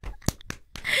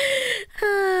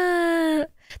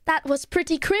 That was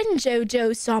pretty cringe,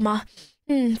 Ojo-sama.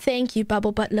 Thank you,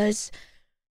 Bubble Butlers.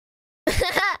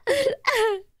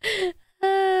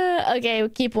 Okay, we'll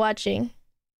keep watching.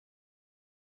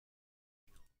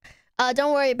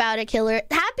 Don't worry about it, killer.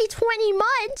 Happy 20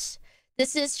 months!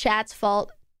 This is chat's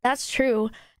fault. That's true.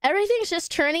 Everything's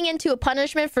just turning into a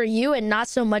punishment for you and not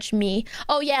so much me.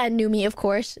 Oh yeah, Numi, of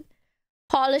course.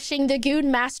 Polishing the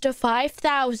Goon Master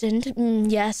 5000.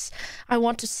 Yes, I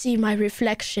want to see my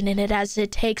reflection in it as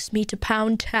it takes me to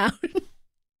Pound Town.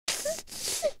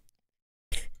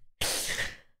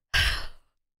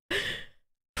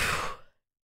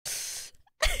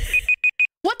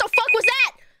 What the fuck was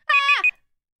that? Ah!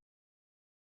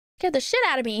 Scared the shit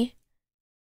out of me.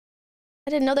 I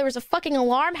didn't know there was a fucking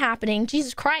alarm happening.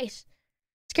 Jesus Christ.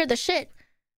 Scared the shit.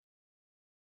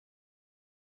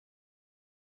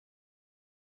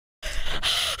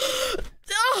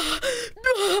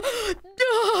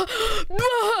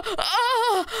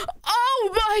 Oh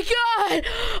my god!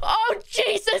 Oh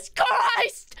Jesus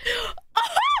Christ!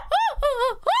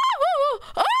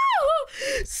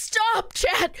 Stop,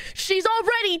 chat! She's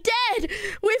already dead!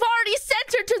 We've already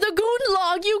sent her to the goon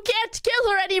log! You can't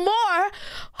kill her anymore!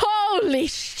 Holy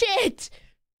shit!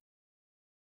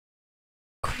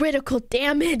 Critical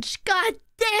damage! God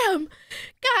damn!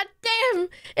 God damn!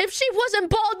 If she wasn't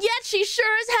bald yet, she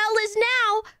sure as hell is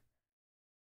now!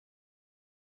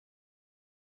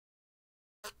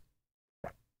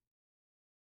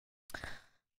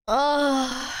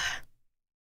 Oh,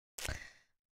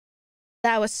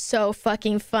 that was so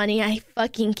fucking funny. I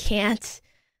fucking can't.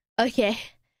 Okay.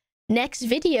 Next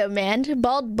video, man.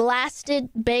 Bald blasted,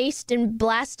 based, and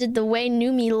blasted the way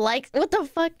Numi likes. What the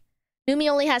fuck? Numi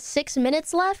only has 6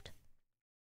 minutes left?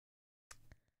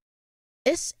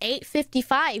 It's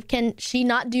 8:55. Can she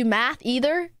not do math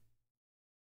either?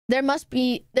 More must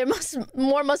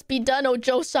be done,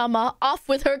 Ojo-sama. Off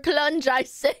with her clunge, I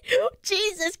say.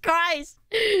 Jesus Christ.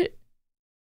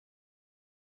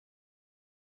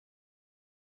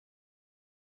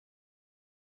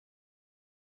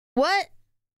 What?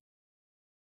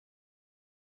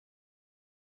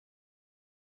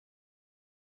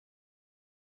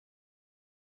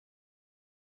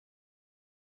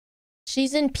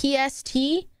 She's in PST?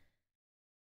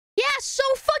 Yeah, so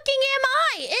fucking am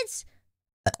I. It's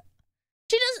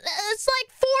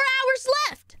like 4 hours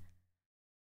left.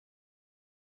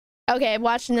 Okay, I'm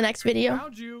watching the next video.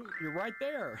 Found you. You're right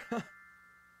there.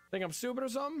 Think I'm stupid or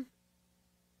something?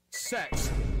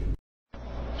 Sex.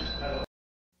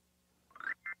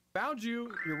 Found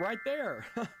you. You're right there.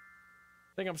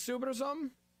 Think I'm stupid or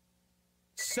something?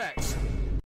 Sex.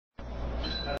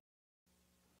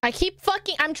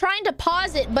 I'm trying to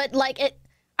pause it, but like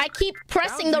I keep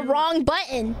pressing the wrong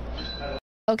button.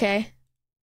 Okay.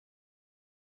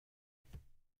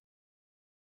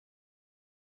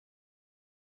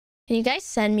 Can you guys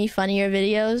send me funnier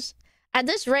videos? At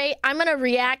this rate, I'm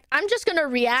just gonna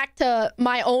react to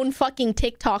my own fucking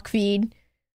TikTok feed.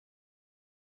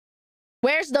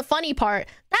 Where's the funny part?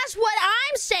 That's what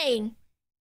I'm saying!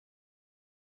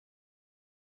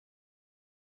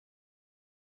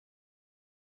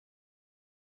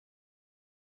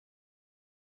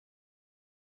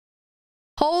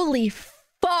 Holy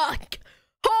fuck!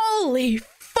 Holy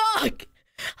fuck!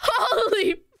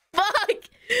 Holy fuck!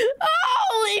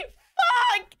 Holy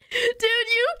fuck! Dude,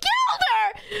 you killed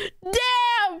her!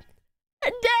 Damn!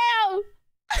 Damn!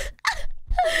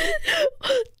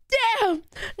 Damn!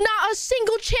 Not a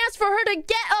single chance for her to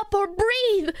get up or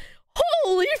breathe!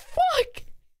 Holy fuck!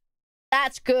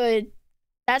 That's good.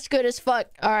 That's good as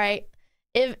fuck. Alright.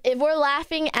 If we're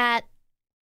laughing at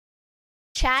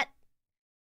chat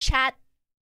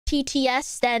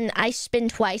TTS, then I spin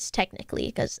twice technically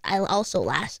because I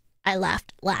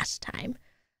laughed last time.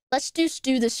 Let's just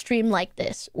do the stream like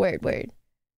this. Word.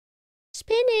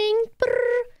 Spinning.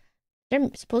 Brrr.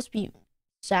 There's supposed to be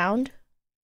sound.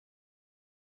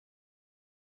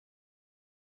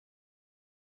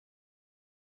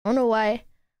 I don't know why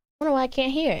I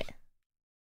can't hear it.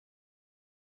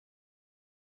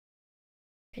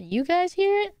 Can you guys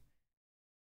hear it?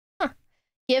 Huh.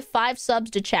 Give 5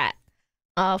 subs to chat.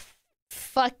 Oh,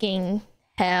 fucking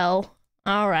hell.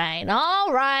 All right.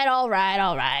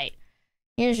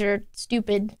 Here's your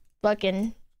stupid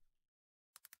fucking...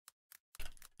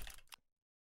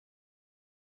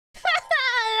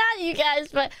 Not you guys,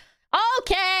 but...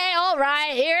 Okay, all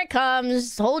right. Here it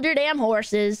comes. Hold your damn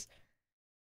horses.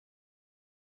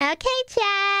 Okay,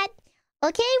 chat.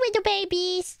 Okay, little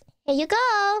babies. Here you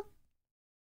go.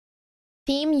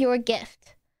 Theme your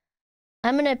gift.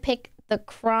 I'm gonna pick the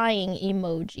crying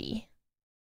emoji.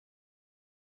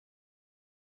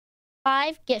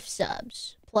 5 gift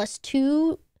subs plus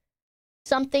 2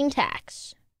 something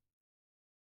tax.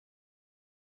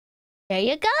 There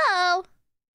you go.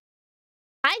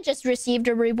 I just received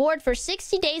a reward for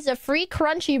 60 days of free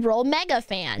Crunchyroll Mega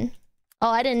Fan. Oh,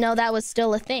 I didn't know that was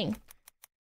still a thing.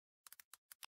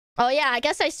 Oh yeah, I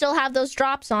guess I still have those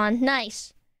drops on.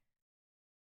 Nice.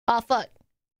 Oh, fuck.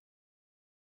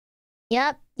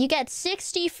 Yep, you get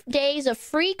 60 days of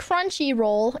free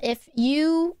Crunchyroll if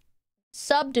you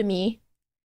sub to me.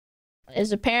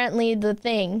 Is apparently the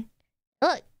thing.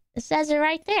 Look, it says it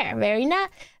right there. Very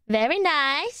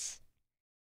nice.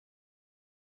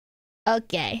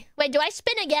 Okay. Wait, do I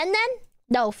spin again then?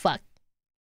 No, fuck.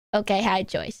 Okay, high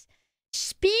choice.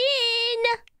 Spin!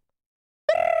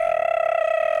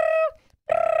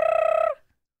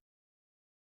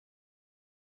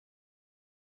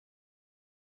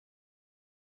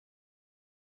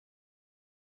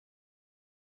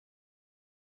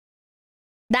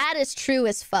 That is true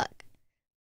as fuck.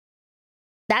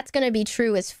 That's gonna be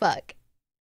true as fuck.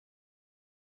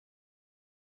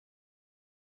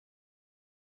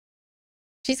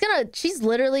 She's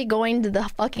literally going to the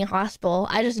fucking hospital.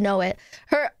 I just know it.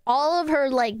 All of her,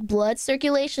 like, blood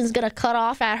circulation is gonna cut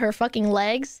off at her fucking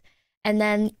legs. And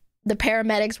then the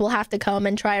paramedics will have to come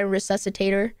and try and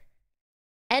resuscitate her.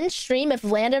 End stream if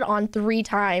landed on 3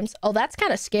 times. Oh, that's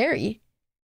kind of scary.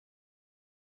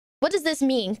 What does this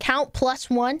mean? Count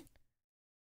 +1?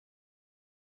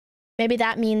 Maybe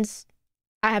that means...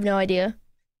 I have no idea.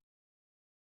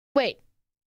 Wait.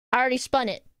 I already spun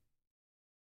it.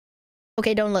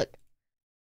 Okay, don't look.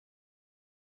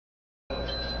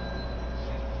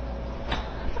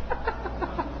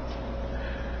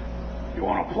 You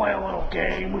want to play a little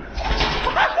game?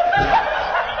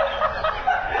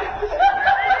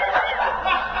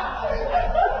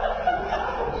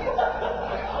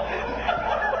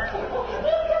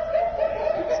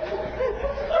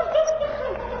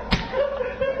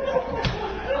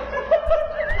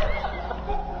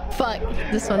 Fuck,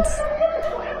 this one's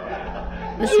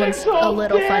a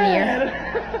little funnier.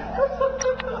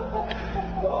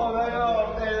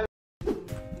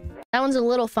 That one's a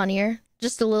little funnier.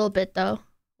 Just a little bit, though.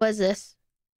 What is this?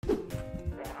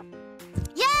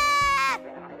 Yeah!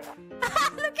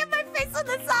 Look at my face on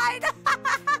the side!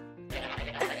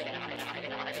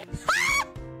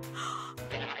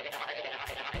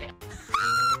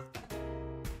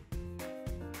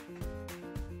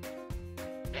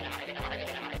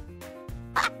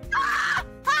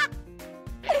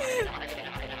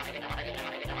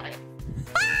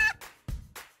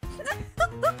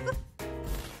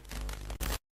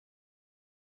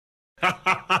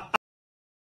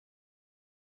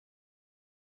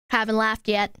 Haven't laughed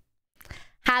yet.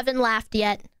 Haven't laughed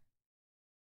yet.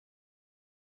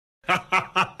 Do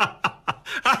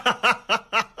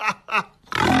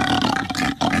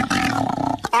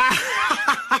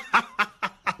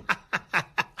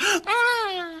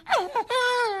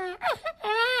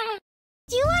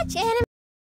you watch anime?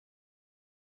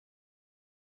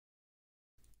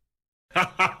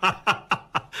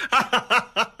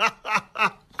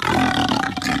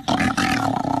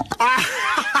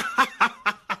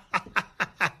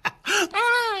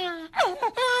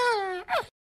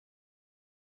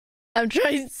 I'm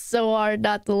trying so hard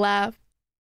not to laugh.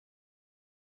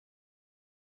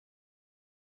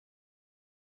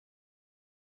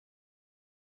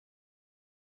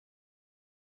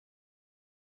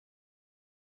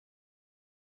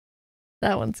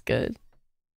 That one's good.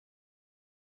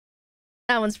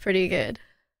 That one's pretty good.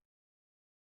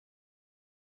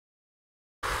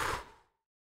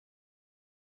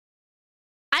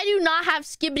 I do not have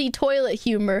skibbity toilet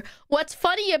humor. What's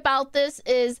funny about this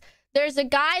is there's a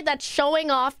guy that's showing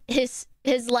off his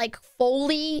like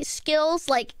Foley skills.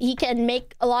 Like he can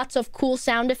make lots of cool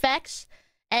sound effects.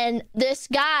 And this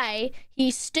guy,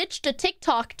 he stitched a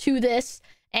TikTok to this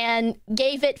and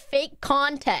gave it fake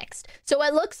context. So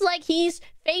it looks like he's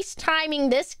FaceTiming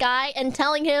this guy and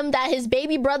telling him that his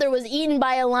baby brother was eaten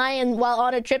by a lion while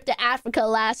on a trip to Africa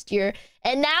last year.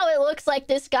 And now it looks like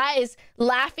this guy is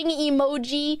laughing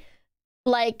emoji,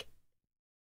 like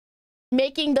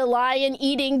making the lion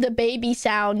eating the baby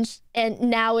sounds, and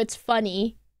now it's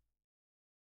funny.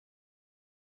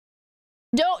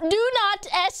 Do not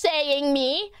essaying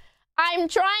me. I'm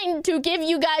trying to give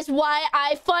you guys why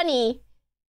I funny.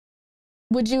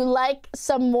 Would you like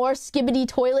some more skibbity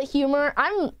toilet humor?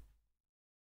 I'm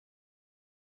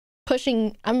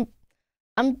putting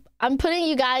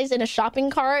you guys in a shopping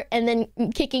cart and then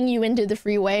kicking you into the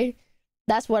freeway.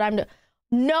 That's what I'm doing.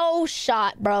 No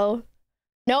shot, bro.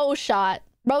 No shot.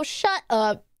 Bro, shut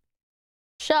up.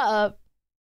 Shut up.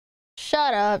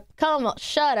 Shut up. Come on,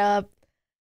 shut up.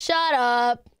 Shut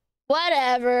up.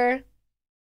 Whatever.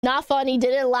 Not funny.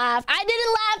 Didn't laugh. I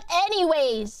didn't laugh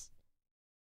anyways.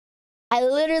 I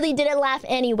literally didn't laugh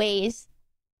anyways.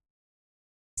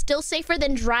 Still safer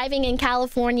than driving in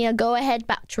California. Go ahead.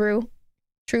 True.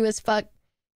 True as fuck.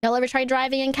 Y'all ever try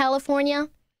driving in California?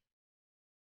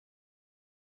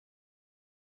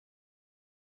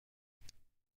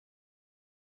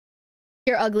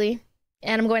 You're ugly.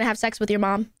 And I'm going to have sex with your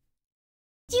mom.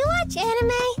 Do you watch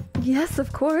anime? Yes,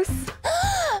 of course.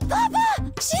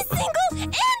 Papa! She's single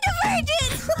and a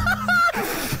virgin!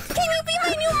 Can you be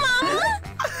my new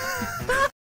mama?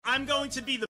 I'm going to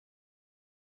be the...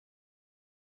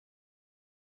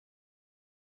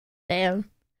 Damn.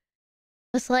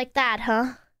 Just like that,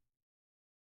 huh?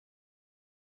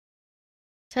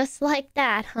 Just like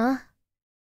that, huh?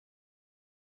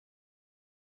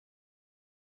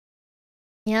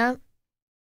 Yep.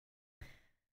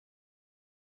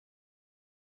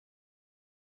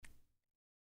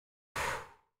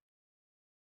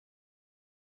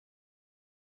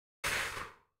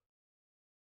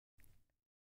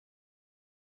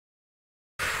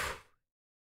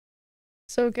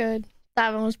 So good.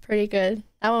 That one was pretty good.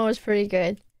 That one was pretty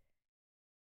good.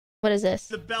 What is this?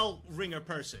 The bell ringer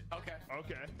person. Okay.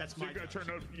 Okay. That's so my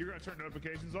you're gonna turn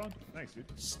notifications on? Thanks, dude.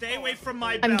 Stay away from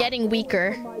my bell. I'm getting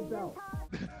weaker.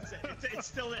 It's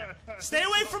still there. Stay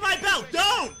away from my bell.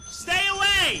 Don't! Stay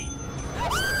away!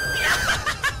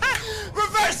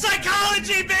 Reverse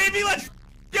psychology, baby! Let's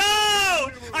go!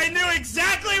 I knew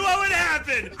exactly what would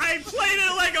happen! I played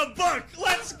it like a book!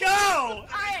 Let's go!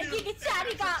 Alright, he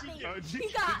got me. He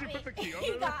got me.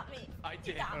 He got me. I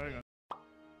did.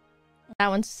 That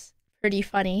one's pretty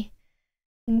funny.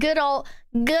 Good old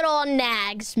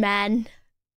Nags, man.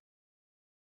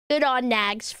 Good on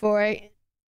Nags for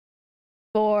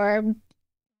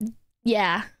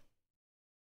yeah.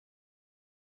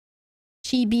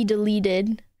 Chibi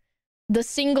deleted. The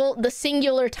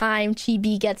singular time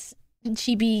Chibi gets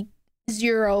Chibi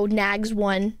 0, Nags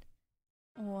 1.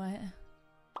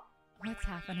 What's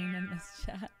happening in this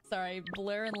chat? Sorry,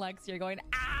 Blair and Lexi are going,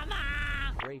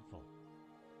 Ama! Grateful.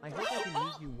 I hope I can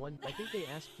meet you one. I think they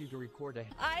asked you to record a.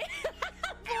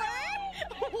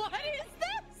 Blair? What is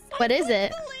this? What is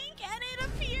it? The link and it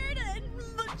appeared in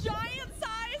the giant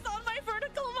size on my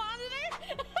vertical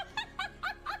monitor.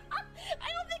 I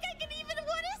don't think I can even.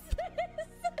 What is this?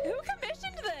 Who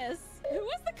commissioned this? Who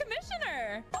was the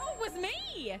commissioner? Oh, it was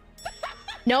me.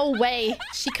 No way.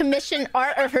 She commissioned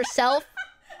art of herself.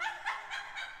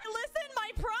 Listen, my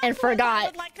prompt and forgot. I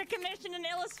would like to commission an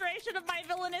illustration of my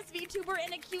villainous VTuber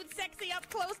in a cute, sexy,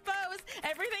 up-close pose.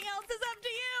 Everything else is up to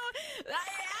you.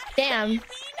 Damn.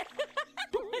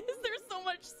 Why is there so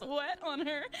much sweat on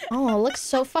her? Oh, it looks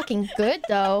so fucking good,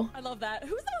 though. I love that.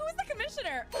 Who's the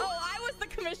commissioner? Oh, I was the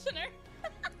commissioner.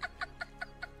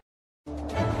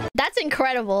 That's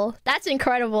incredible. That's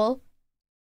incredible.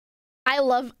 I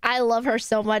love her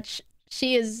so much.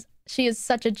 She is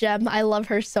such a gem. I love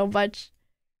her so much.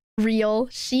 Real.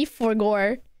 She for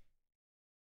gore.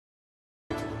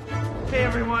 Hey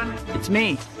everyone, it's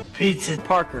me, Pizza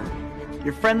Parker,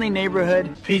 your friendly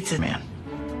neighborhood pizza man.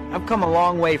 I've come a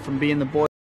long way from being the boy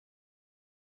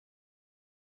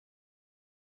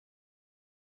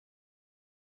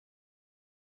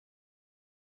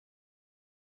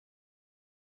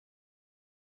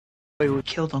who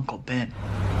killed Uncle Ben.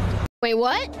 Wait,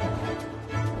 what?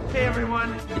 Hey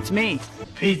everyone, it's me,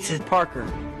 Pizza Parker,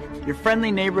 your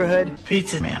friendly neighborhood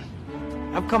pizza man.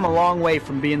 I've come a long way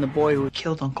from being the boy who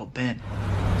killed Uncle Ben.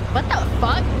 What the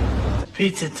fuck?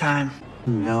 Pizza time.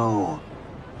 No.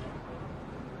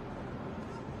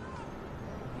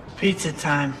 Pizza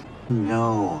time.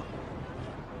 No.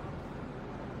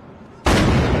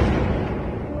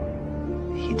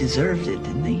 He deserved it,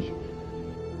 didn't he?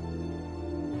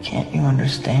 Can't you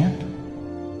understand?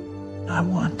 I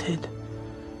wanted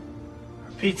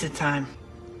pizza time.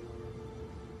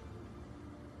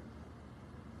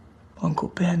 Uncle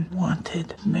Ben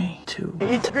wanted me to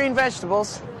eat the green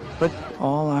vegetables, but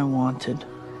all I wanted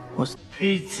was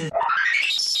pizza.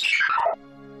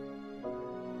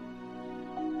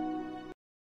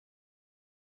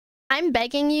 I'm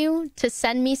begging you to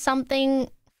send me something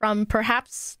from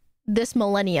perhaps this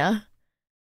millennia.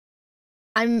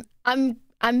 I'm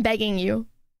begging you.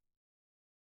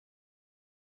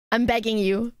 I'm begging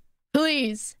you.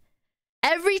 Please.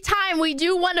 Every time we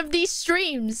do one of these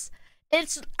streams,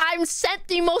 I'm sent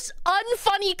the most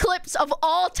unfunny clips of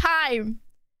all time.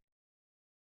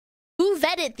 Who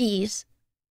vetted these?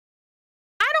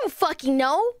 I don't fucking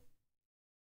know.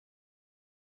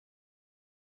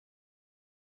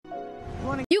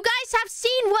 You guys have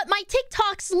seen what my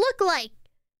TikToks look like.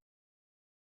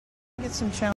 Get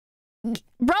some chow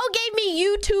Bro gave me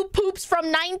YouTube poops from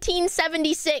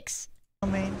 1976.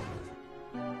 mein.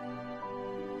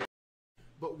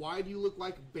 But why do you look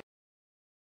like a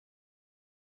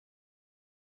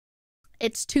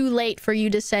It's too late for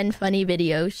you to send funny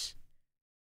videos.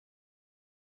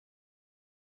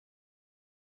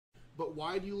 But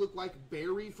why do you look like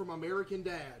Barry from American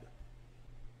Dad?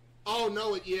 Oh,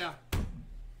 no, yeah.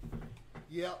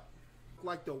 Yep.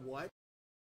 Like the what?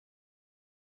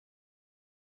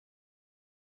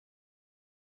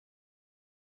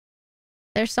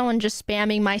 There's someone just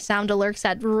spamming my sound alerts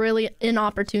at really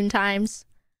inopportune times.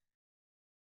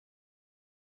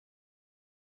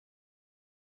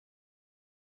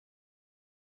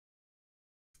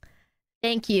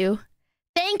 Thank you.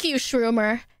 Thank you,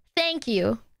 Shroomer. Thank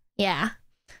you. Yeah.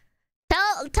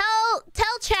 Tell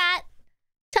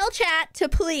chat to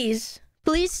please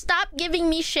stop giving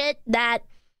me shit that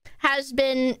has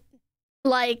been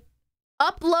like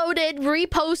uploaded,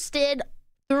 reposted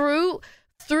through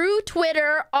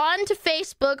Twitter, onto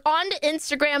Facebook, onto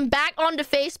Instagram, back onto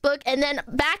Facebook, and then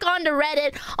back onto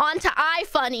Reddit, onto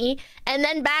iFunny, and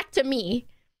then back to me.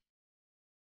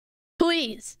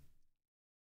 Please.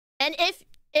 And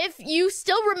if you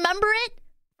still remember it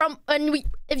from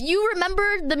if you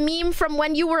remember the meme from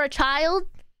when you were a child,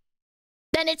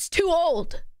 then it's too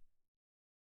old.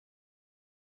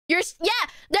 They're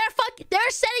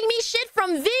sending me shit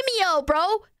from Vimeo,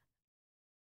 bro.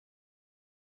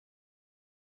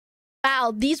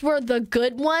 Wow, these were the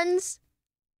good ones.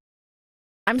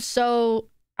 I'm a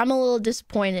little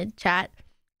disappointed, chat.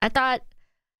 I thought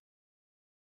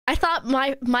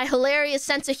my hilarious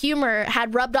sense of humor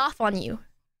had rubbed off on you.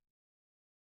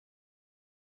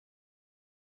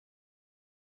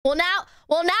 Well now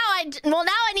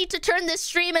I need to turn this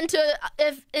stream into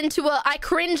a I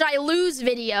cringe I lose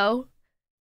video.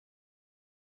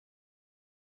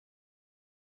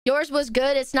 Yours was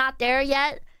good, it's not there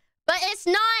yet. But it's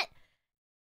not.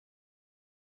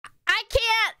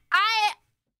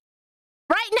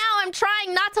 Right now I'm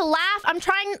trying not to laugh.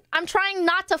 I'm trying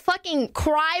not to fucking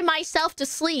cry myself to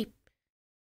sleep.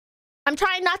 I'm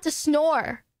trying not to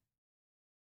snore.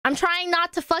 I'm trying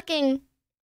not to fucking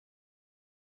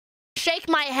shake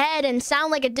my head and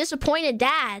sound like a disappointed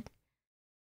dad.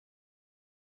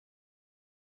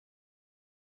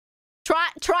 This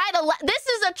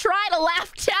is a try to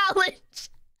laugh challenge.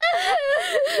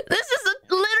 This is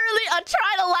literally a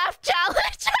try to laugh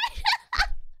challenge.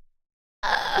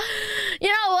 You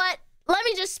know what? Let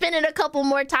me just spin it a couple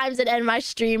more times and end my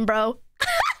stream, bro.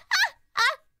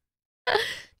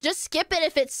 Just skip it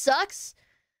if it sucks.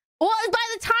 Well, by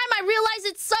the time I realize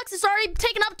it sucks, it's already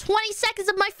taken up 20 seconds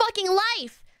of my fucking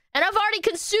life. And I've already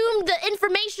consumed the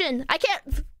information. I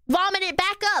can't vomit it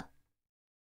back up.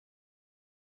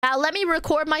 Now, let me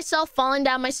record myself falling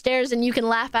down my stairs and you can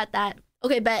laugh at that.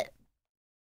 Okay, bet.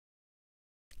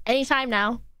 Anytime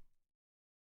now.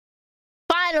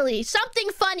 Finally, something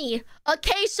funny. A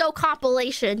queso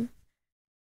compilation.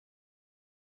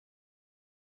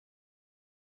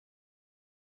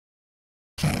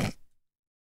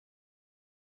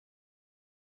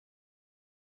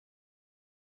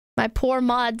 My poor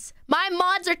mods. My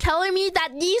mods are telling me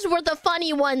that these were the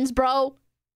funny ones, bro.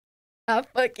 I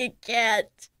fucking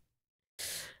can't.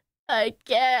 I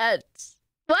can't.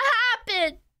 What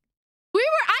happened?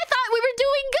 I thought we were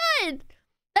doing good.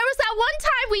 There was that one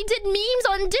time we did memes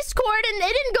on Discord and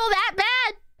it didn't go that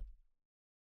bad.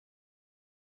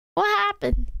 What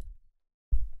happened?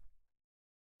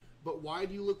 But why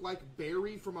do you look like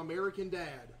Barry from American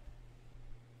Dad?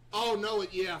 Oh, no,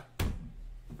 yeah.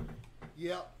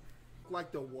 Yep.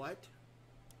 Like the what?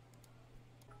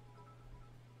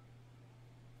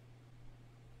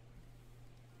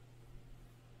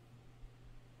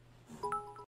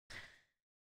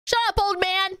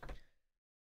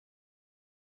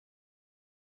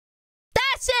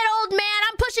 That's it, old man.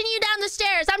 I'm pushing you down the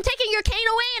stairs. I'm taking your cane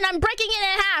away and I'm breaking it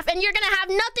in half. And you're gonna have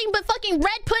nothing but fucking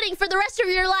red pudding for the rest of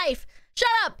your life. Shut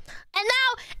up. And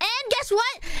now, and guess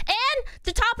what? And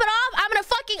to top it off, I'm gonna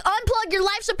fucking unplug your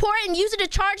life support and use it to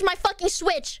charge my fucking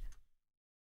Switch.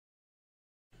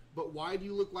 But why do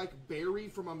you look like Barry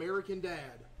from American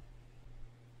Dad?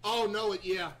 Oh, no,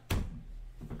 yeah.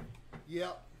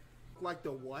 Yep. Like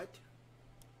the what?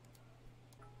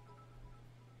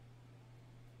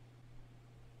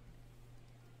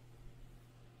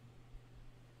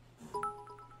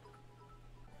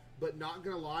 But not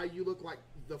gonna lie, you look like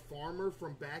the farmer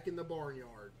from back in the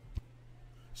barnyard.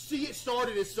 See, it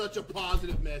started as such a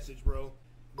positive message, bro.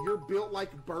 You're built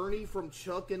like Bernie from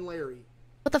Chuck and Larry.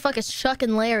 What the fuck is Chuck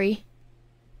and Larry?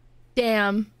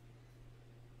 Damn.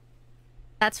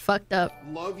 That's fucked up.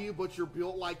 Love you, but you're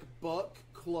built like Buck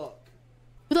Cluck.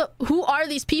 Who are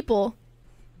these people?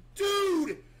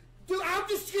 Dude, I'm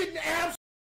just getting abs.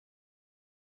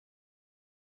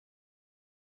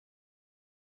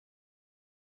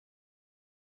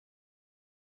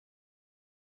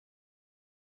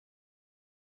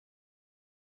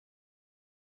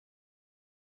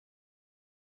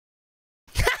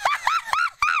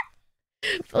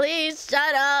 Please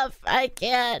shut up. I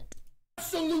can't.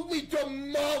 Absolutely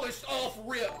demolished off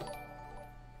rip.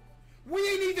 We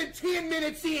ain't even 10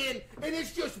 minutes in, and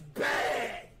it's just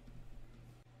bad.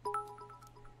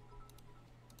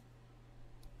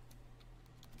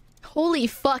 Holy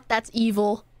fuck, that's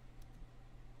evil.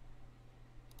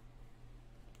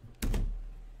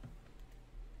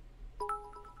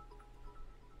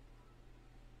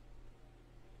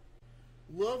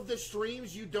 Love the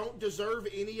streams. You don't deserve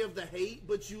any of the hate,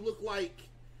 but you look like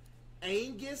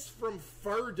Angus from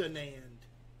Ferdinand.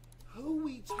 Who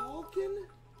we talking?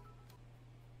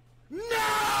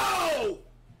 No!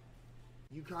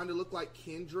 You kind of look like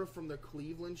Kendra from the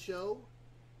Cleveland show.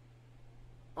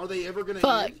 Are they ever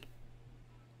gonna end?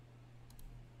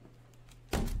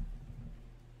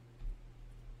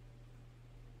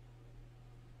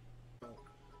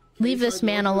 Leave this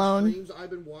man alone.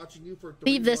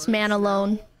 Leave this man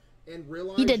alone.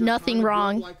 He did nothing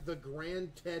wrong. Like the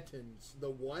Grand Tetons.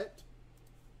 The what?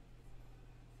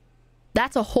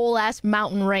 That's a whole ass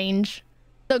mountain range.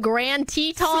 The Grand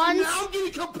Tetons. So now I'm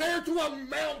getting compared to a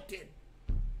mountain.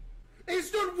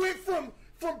 It's done went from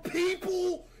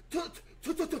people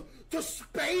to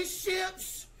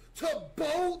spaceships to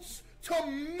boats to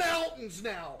mountains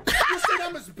now. You said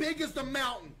I'm as big as the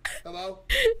mountain. Hello?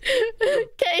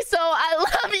 Okay, so I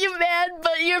love you, man,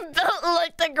 but you're built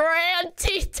like the Grand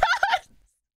Tetons.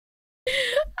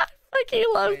 I fucking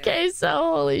love Queso.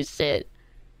 Holy shit.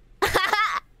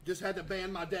 Just had to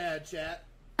ban my dad, chat.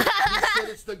 He said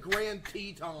it's the Grand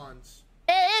Tetons.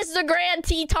 It is the Grand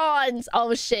Tetons.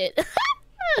 Oh, shit.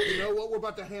 You know what? We're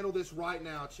about to handle this right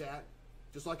now, chat.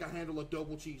 Just like I handle a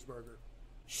double cheeseburger.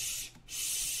 Shh,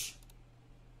 shh.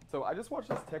 So I just watched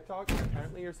this TikTok, and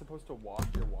apparently you're supposed to wash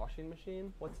your washing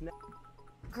machine. What's next?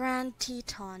 Grand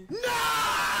Teton.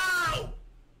 No!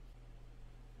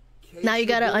 Now you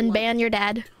gotta unban your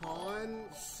dad. Ton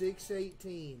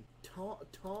 618.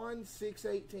 Ton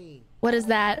 618. What is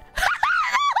that?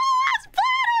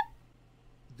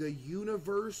 The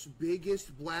universe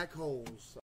biggest black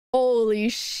holes. Holy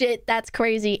shit, that's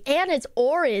crazy. And it's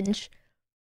orange.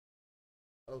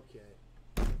 Okay.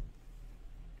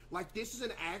 Like, this is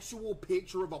an actual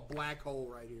picture of a black hole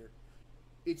right here.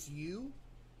 It's you?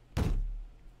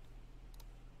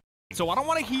 So I don't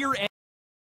want to hear any.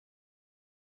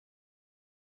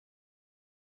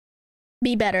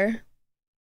 Be better.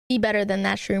 Be better than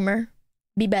that, Shroomer.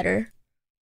 Be better.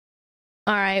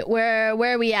 Alright, where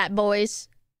are we at, boys?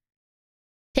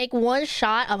 Take one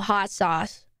shot of hot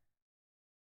sauce.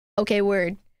 Okay,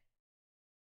 word.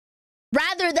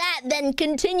 Rather that than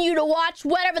continue to watch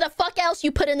whatever the fuck else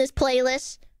you put in this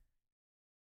playlist.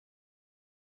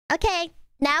 Okay,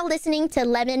 now listening to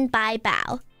Lemon by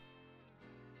Bao.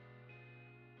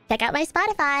 Check out my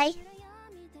Spotify.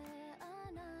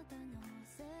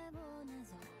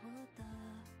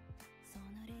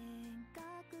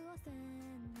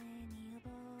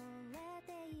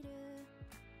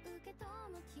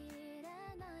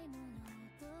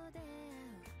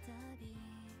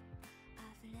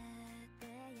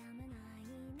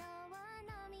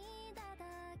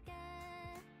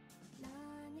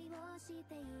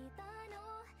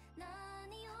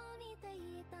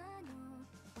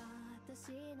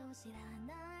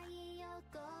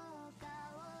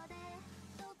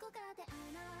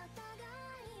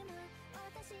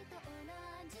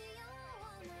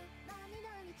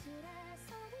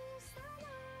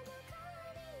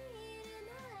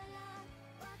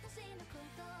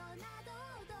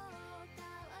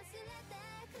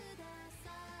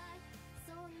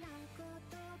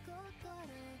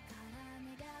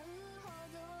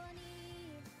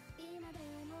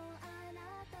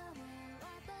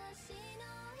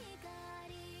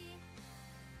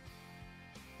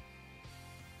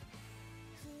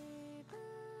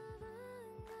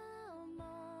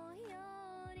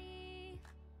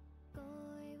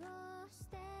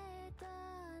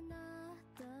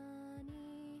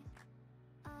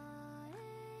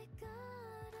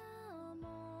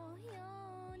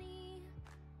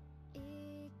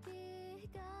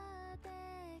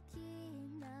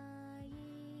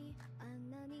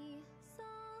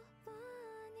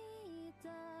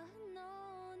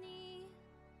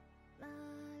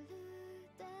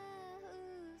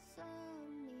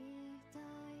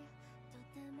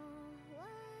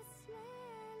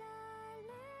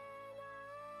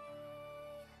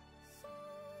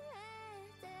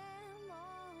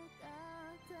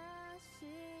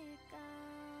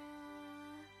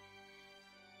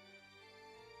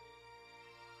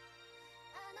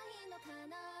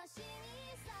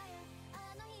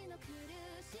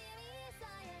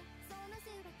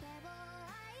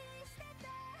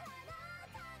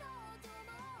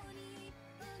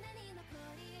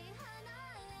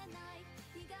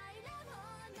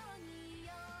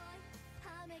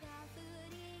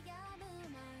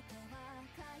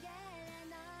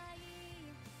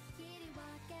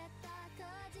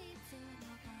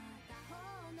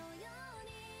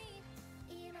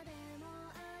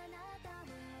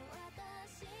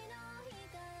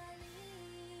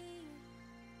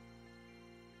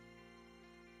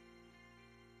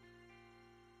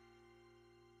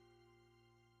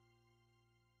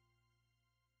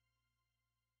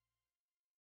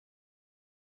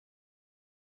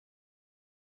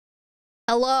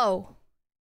 Hello.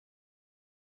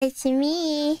 It's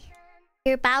me.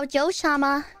 Your Bao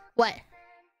Joe-sama. What?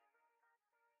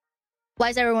 Why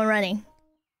is everyone running?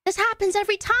 This happens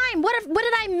every time. What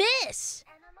did I miss?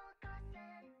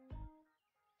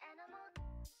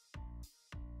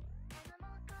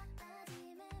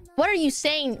 What are you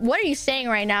saying? What are you saying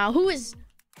right now? Who is...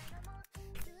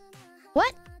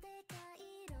 What?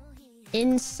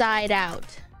 Inside Out.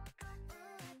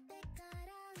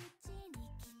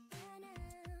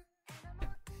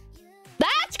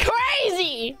 That's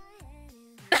crazy!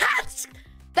 That's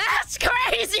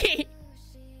crazy!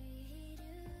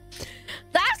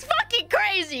 That's fucking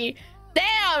crazy!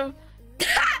 Damn!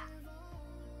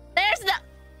 There's the...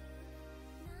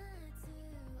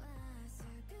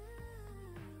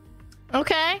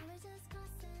 Okay.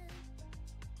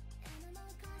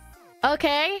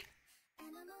 Okay.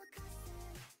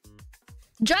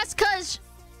 Just cause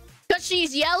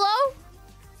she's yellow?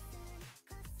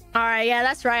 Alright, yeah,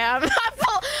 that's right.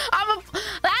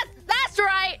 That's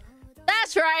right.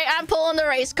 That's right. I'm pulling the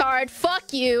race card.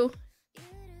 Fuck you.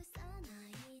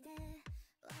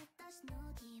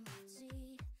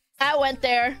 I went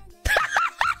there.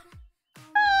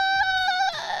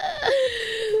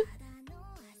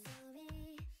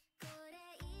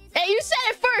 Hey, you said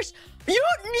it first. You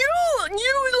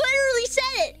literally said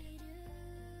it.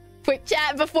 Quick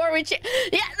chat before we chat.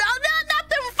 Yeah, no, not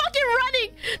them fucking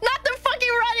running. Not them fucking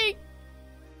running.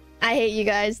 I hate you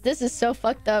guys. This is so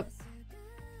fucked up.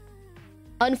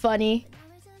 Unfunny.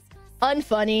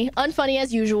 Unfunny. Unfunny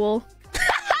as usual.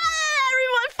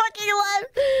 Everyone fucking left.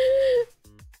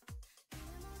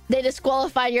 They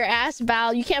disqualified your ass,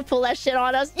 Bao. You can't pull that shit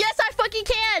on us. Yes, I fucking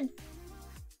can.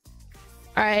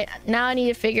 Alright, now I need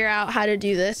to figure out how to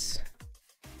do this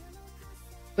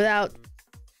without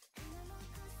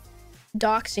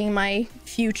doxing my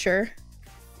future.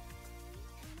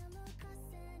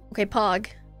 Okay, Pog.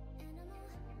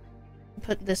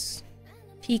 Put this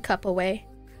teacup away.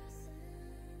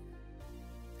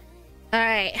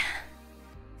 Alright.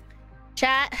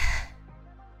 Chat.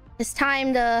 It's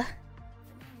time to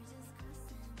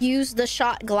use the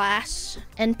shot glass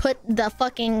and put the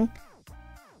fucking...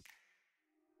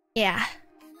 Yeah.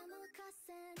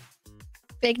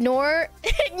 Ignore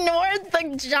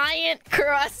the giant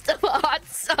crust of hot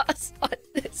sauce on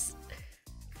this.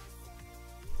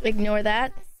 Ignore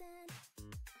that.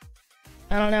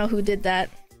 I don't know who did that.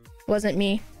 Wasn't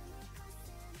me.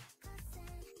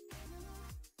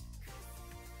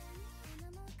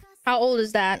 How old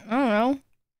is that? I don't know.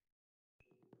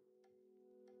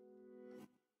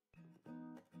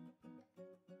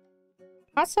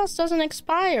 Hot sauce doesn't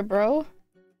expire, bro.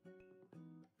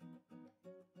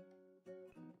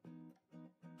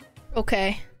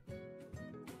 Okay.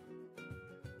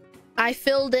 I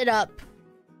filled it up.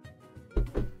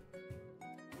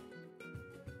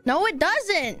 No, it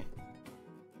doesn't.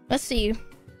 Let's see.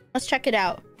 Let's check it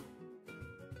out.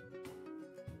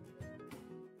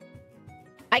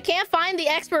 I can't find the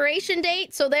expiration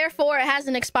date, so therefore it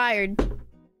hasn't expired.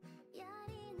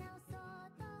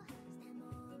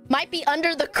 Might be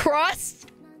under the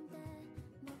crust.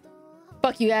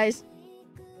 Fuck you guys.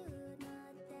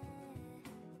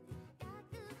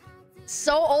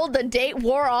 So old the date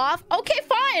wore off. Okay,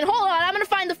 fine. Hold on. I'm gonna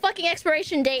find the fucking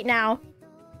expiration date now.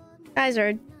 Guys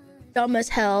are dumb as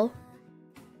hell.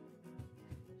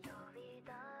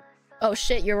 Oh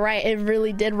shit, you're right. It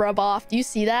really did rub off. Do you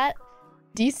see that?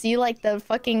 Do you see like the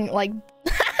fucking like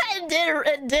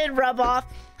it did rub off.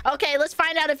 Okay, let's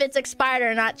find out if it's expired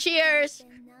or not. Cheers.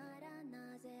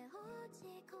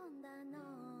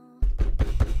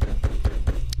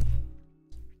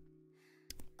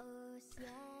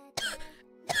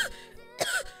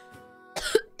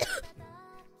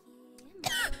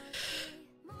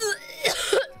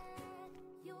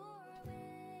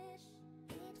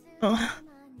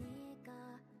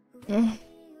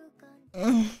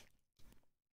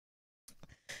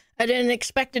 I didn't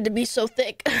expect it to be so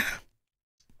thick.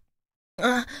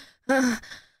 uh,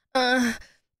 uh, uh,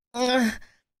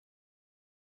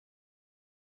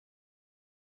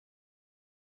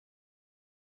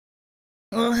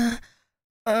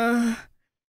 uh.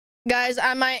 Guys,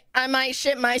 I might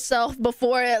shit myself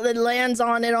before it lands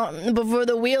on it before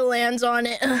the wheel lands on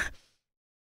it.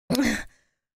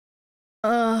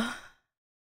 All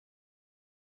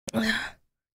right,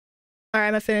 I'm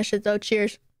gonna finish it though.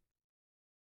 Cheers.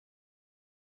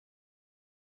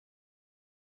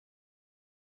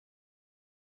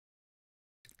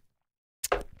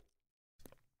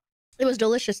 It was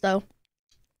delicious though.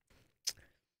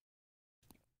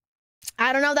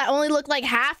 I don't know, that only looked like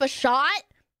half a shot.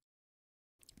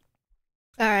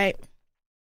 All right.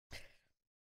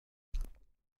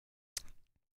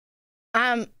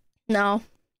 No.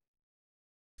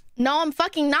 No, I'm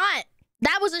fucking not.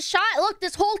 That was a shot. Look,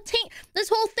 this whole thing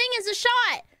is a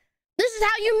shot. This is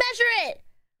how you measure it.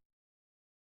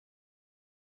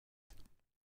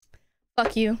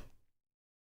 Fuck you.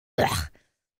 Ugh.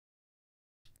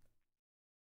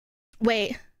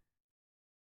 Wait.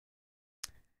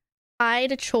 I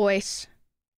had a choice.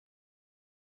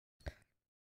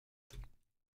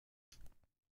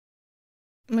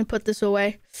 Let me put this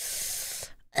away.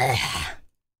 Ugh.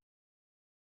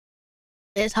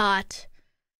 It's hot.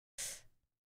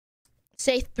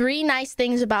 Say 3 nice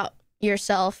things about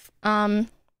yourself.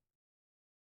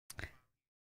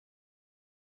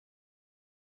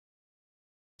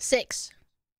 6.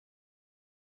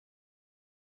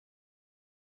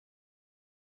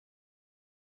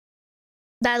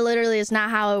 That literally is not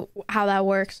how that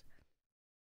works.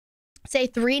 Say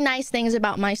 3 nice things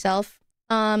about myself.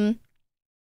 I'm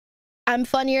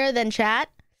funnier than chat.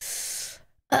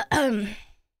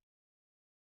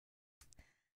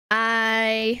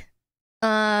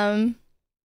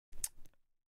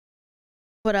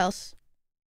 What else?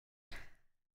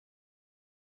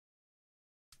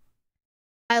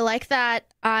 I like that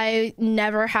I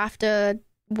never have to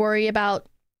worry about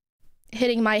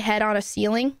hitting my head on a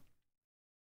ceiling.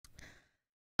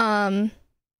 Sorry,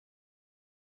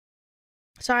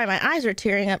 my eyes are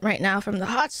tearing up right now from the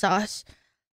hot sauce.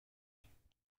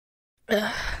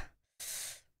 Ugh.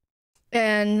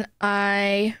 And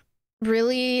I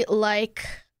really like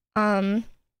the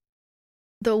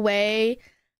way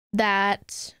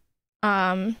that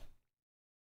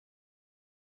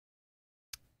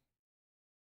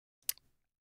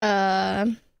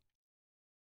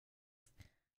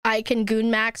I can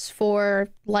goon max for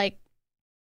like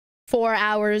 4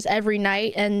 hours every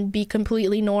night and be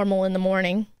completely normal in the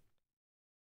morning.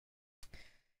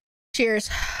 Cheers.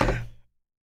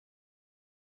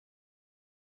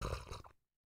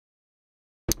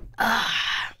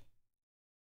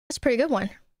 That's a pretty good one.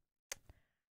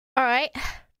 All right.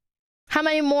 How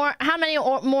many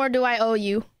more do I owe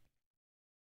you?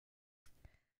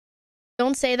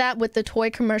 Don't say that with the toy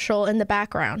commercial in the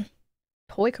background.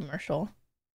 Toy commercial?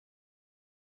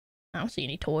 I don't see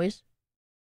any toys.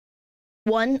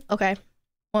 1? Okay.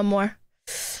 1 more.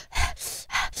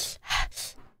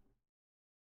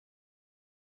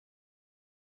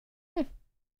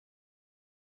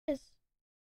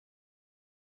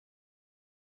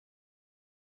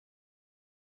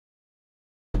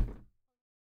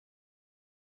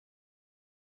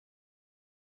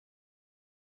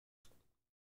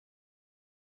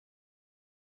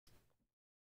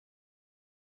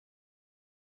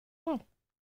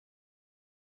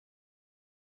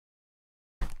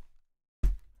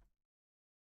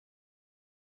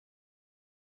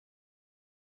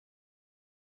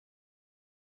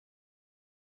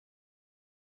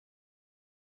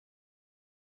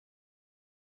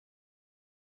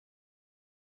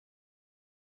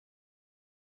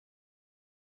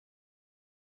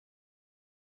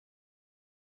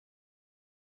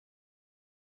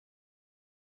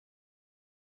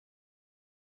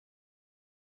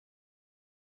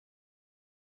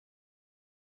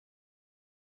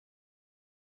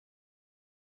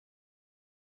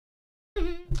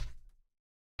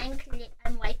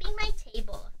 I'm wiping my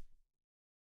table.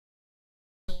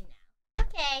 Clean now.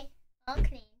 Okay, all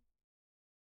clean.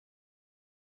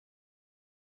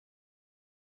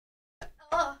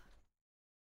 Oh.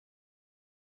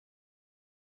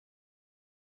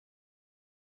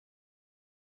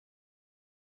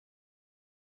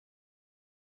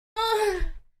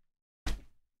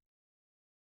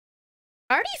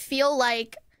 I already feel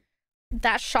like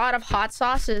that shot of hot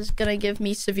sauce is gonna give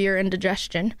me severe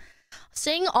indigestion.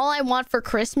 Sing All I Want for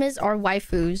Christmas are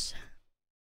waifus.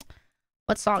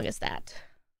 What song is that?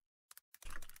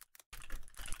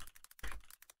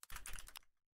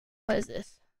 What is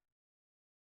this?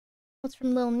 What's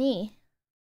from Lil Nee?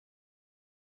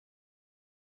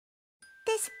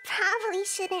 This probably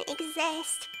shouldn't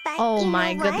exist, but Oh you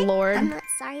my know good what? lord. I'm not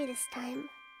sorry this time.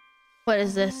 What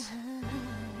is this?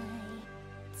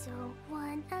 Don't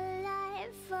want a lot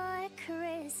for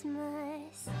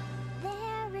Christmas.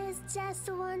 There is just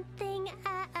one thing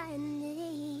I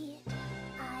need.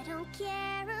 I don't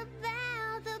care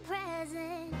about the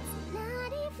presents,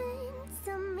 not even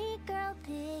some meek girl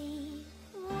pee.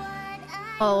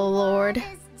 Oh lord.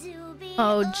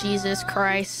 Oh Jesus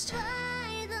Christ.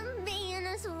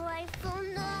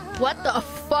 What the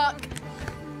fuck?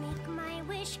 Make my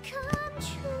wish come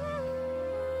true.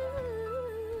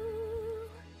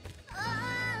 All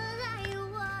I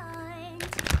want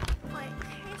for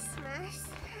Christmas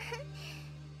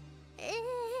is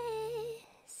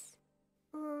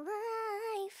waifus.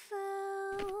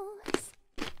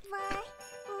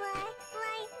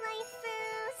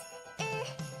 Waifus.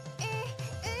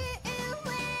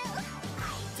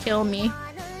 Kill me.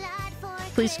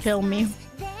 Please kill me.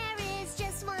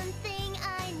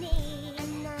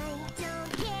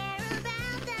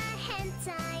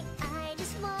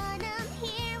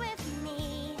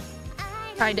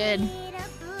 I did. There's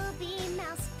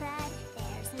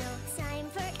no time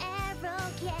for arrow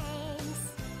games.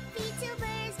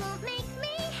 VTubers won't make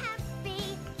me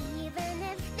happy, even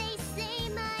if they say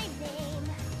my name.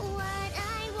 What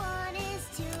I want is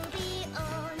to be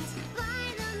owned by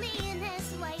the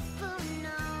meanest waifu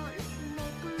known.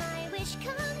 Make my wish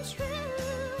come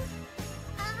true.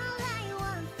 All I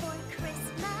want for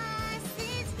Christmas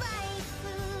is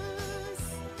waifus.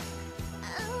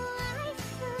 Oh,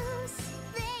 waifus,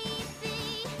 baby.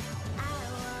 I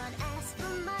won't ask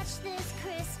for much this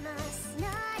Christmas,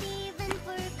 not even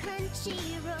for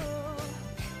Crunchyroll.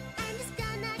 I'm just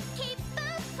gonna keep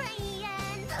on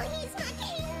praying. Please,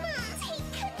 Makima, take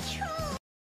control.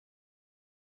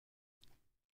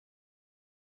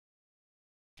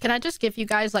 Can I just give you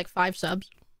guys like 5 subs?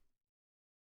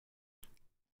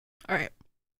 Alright.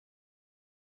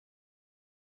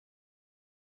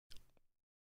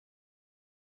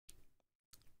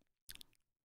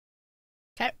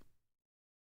 Okay.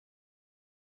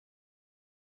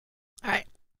 Alright.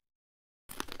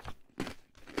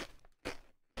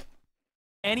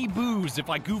 Any booze if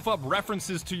I goof up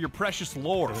references to your precious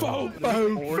lore. No!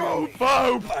 You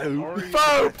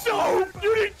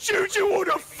didn't choose you on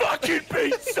a fucking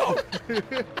pizza!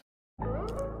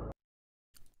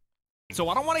 So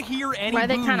I don't want to hear any Why are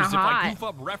they booze kinda if I hot? goof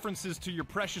up references to your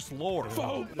precious lore.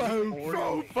 No!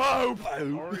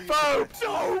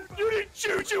 You didn't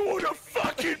choose you on a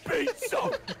fucking pizza!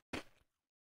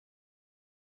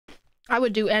 I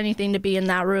would do anything to be in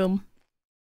that room.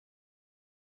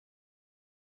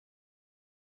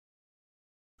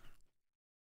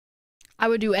 I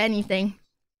would do anything.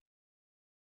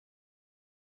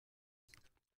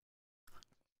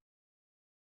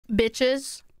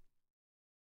 Bitches.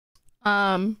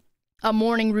 A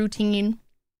morning routine.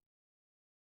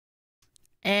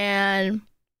 And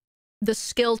the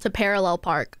skill to parallel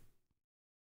park.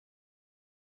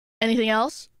 Anything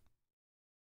else?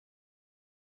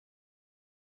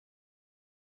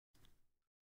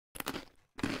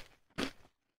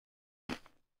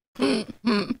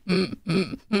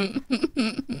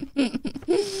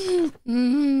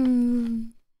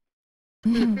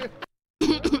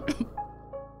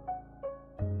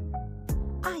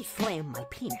 I slam my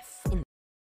penis in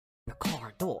the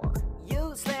car door.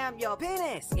 You slam your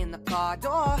penis in the car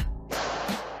door.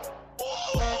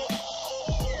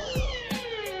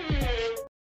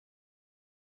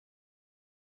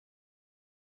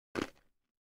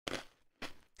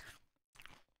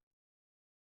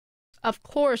 Of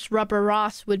course, Rubber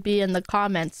Ross would be in the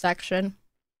comments section.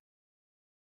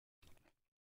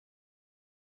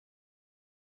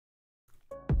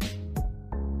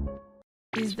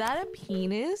 Is that a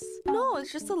penis? No,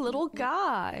 it's just a little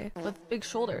guy with big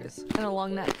shoulders and a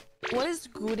long neck. What is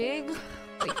gooning?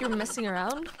 Like you're messing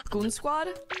around? Goon squad?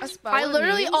 I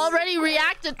literally already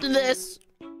reacted to this.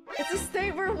 It's a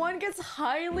state where one gets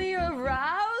highly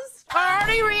aroused? I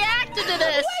already reacted to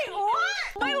this. Wait, what?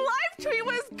 My live tweet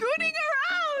was gooning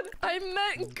around. I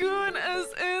meant goon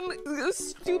as in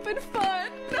stupid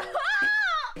fun.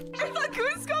 I thought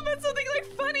goon squad meant something like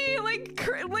funny, like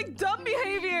dumb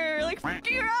behavior, like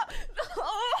freaking her out.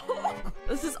 Oh,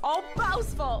 this is all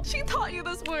Bow's fault. She taught you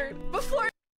this word before.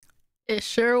 It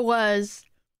sure was.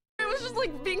 It was just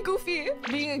like being goofy.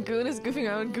 Being a goon is goofing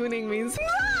around. Gooning means.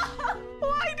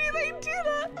 Why do they do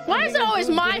that? Why is it always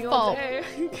my Gooning all fault? day.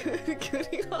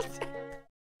 Gooning all day.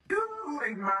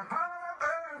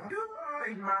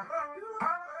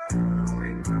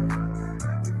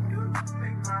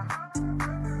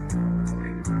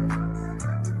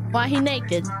 Why he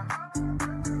naked?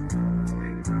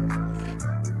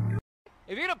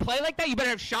 play like that, you better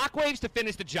have shockwaves to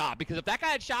finish the job. Because if that guy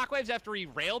had shockwaves after he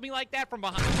railed me like that from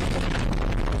behind...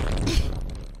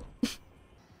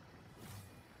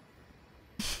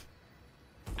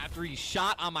 after he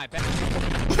shot on my back...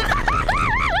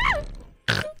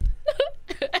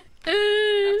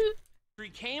 after he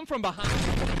came from behind...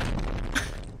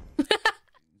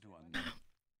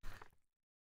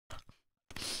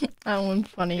 That one's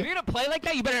funny. If you're gonna play like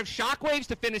that, you better have shockwaves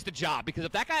to finish the job. Because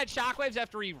if that guy had shockwaves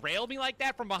after he railed me like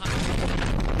that from behind...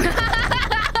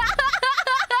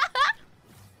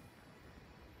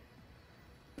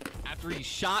 after he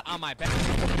shot on my back...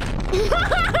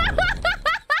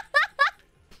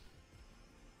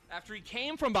 after he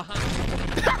came from behind...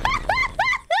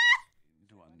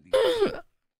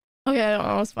 Okay,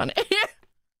 that was funny.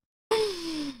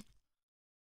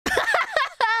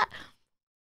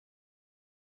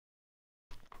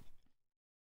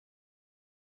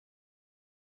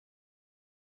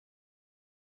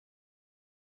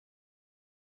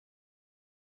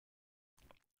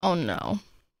 Oh no.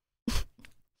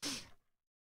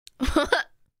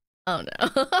 Oh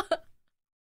no.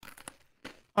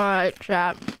 Alright,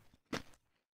 chat.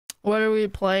 What are we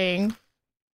playing?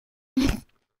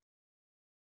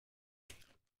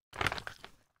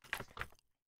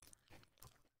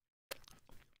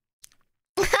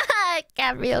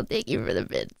 Gabriel, thank you for the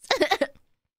bits.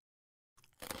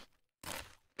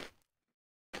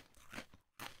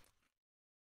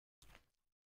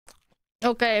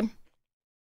 Okay.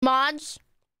 Mods,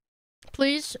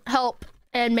 please help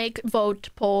and make vote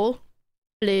poll,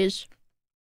 please.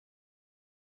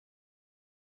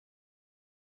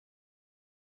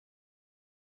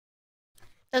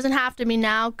 Doesn't have to be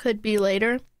now, could be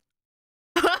later.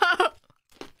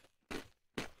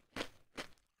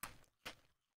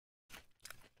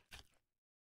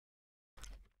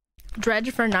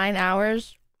 Dredge for 9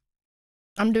 hours.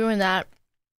 I'm doing that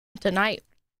tonight.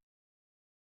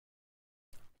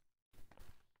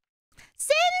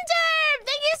 Cinder!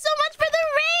 Thank you so much for the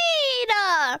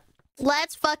raid!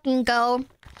 Let's fucking go.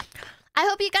 I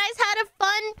hope you guys had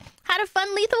a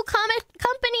fun Lethal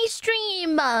Company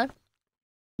stream.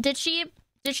 Did she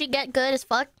get good as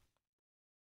fuck?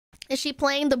 Is she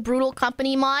playing the Brutal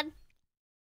Company mod?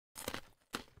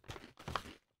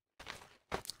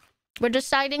 We're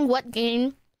deciding what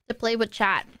game to play with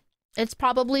chat. It's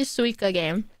probably Suika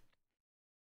game.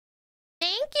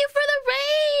 Thank you for the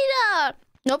raid!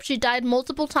 Nope, she died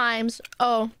multiple times.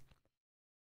 Oh.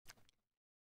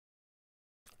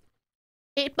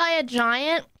 Ate by a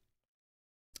giant?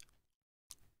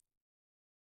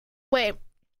 Wait.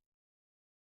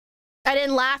 I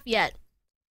didn't laugh yet.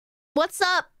 What's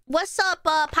up? What's up,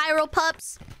 Pyro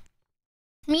Pups?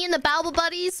 Me and the Babble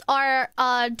Buddies are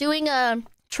doing a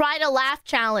try to laugh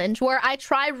challenge where I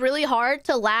try really hard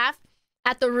to laugh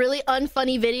at the really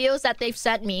unfunny videos that they've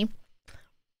sent me.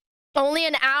 Only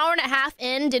an hour and a half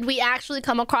in did we actually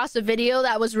come across a video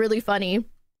that was really funny.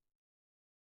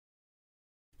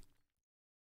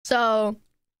 So,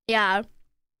 yeah.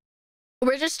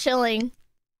 We're just chilling.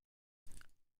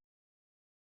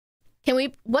 Can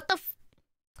we... What the...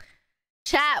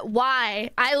 Chat,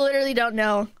 why? I literally don't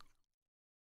know.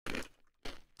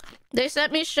 They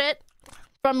sent me shit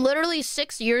from literally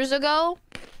 6 years ago.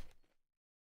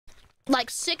 Like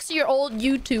 6-year-old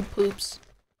YouTube poops.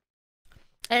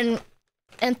 And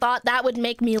thought that would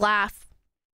make me laugh.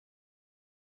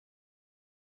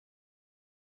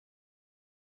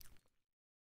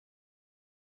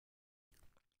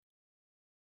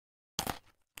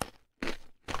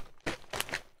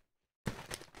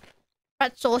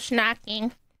 Pretzel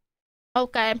snacking.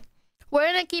 Okay. We're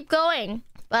gonna keep going.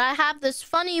 But I have this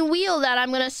funny wheel that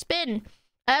I'm gonna spin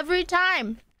every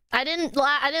time. I didn't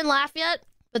laugh yet,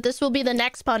 but this will be the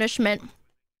next punishment.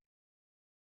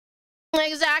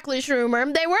 Exactly,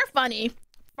 Shroomer. They were funny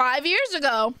 5 years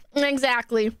ago.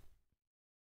 Exactly.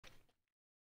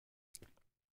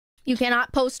 You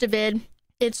cannot post a vid.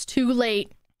 It's too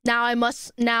late. Now I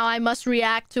must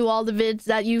react to all the vids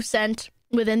that you sent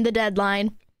within the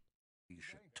deadline.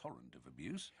 Torrent of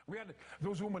abuse. We had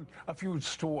those women a few.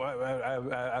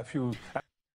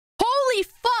 Holy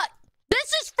fuck!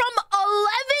 This is from 11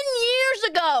 years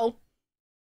ago.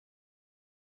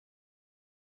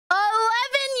 11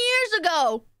 years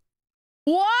ago.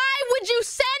 Why would you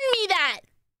send me that?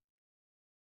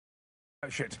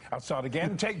 Shit! Outside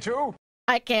again. Take two.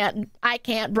 I can't,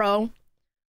 bro.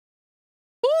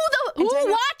 Who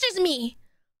watches me?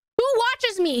 Who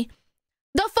watches me?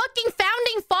 The fucking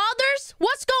founding fathers?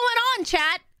 What's going on,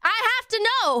 chat? I have to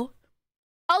know.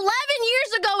 11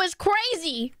 years ago is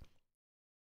crazy.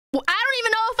 I don't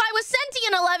even know if I was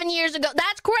sentient 11 years ago.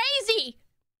 That's crazy.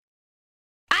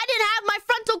 I didn't have my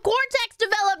frontal cortex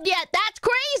developed yet. That's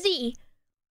crazy.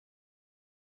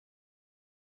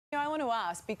 I want to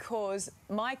ask because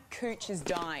my cooch is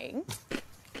dying,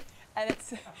 and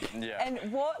it's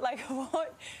and what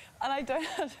and I don't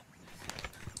have.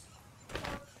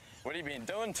 What have you been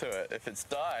doing to it if it's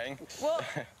dying? Well,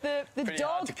 the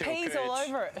dog pees all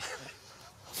over it.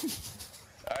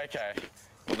 Okay,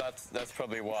 well that's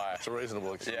probably why. It's a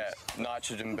reasonable excuse. Yeah,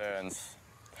 nitrogen burns.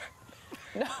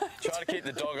 Try to keep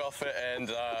the dog off it, and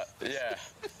yeah,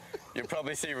 you'll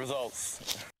probably see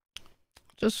results.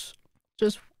 Just.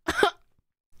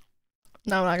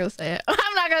 No, I'm not gonna say it.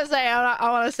 I'm not gonna say it. I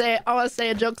want to say it. I want to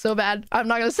say a joke so bad. I'm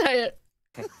not gonna say it.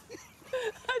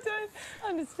 I don't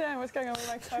understand what's going on with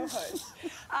my co-host.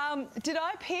 Did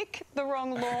I pick the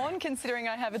wrong lawn, considering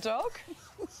I have a dog?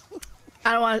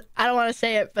 I don't want to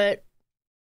say it, but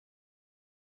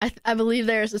I believe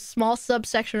there's a small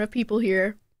subsection of people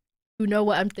here who know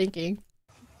what I'm thinking.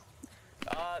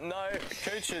 No,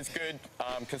 Cooch is good,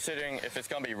 considering if it's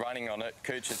going to be running on it,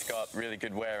 Cooch has got really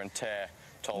good wear and tear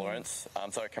tolerance,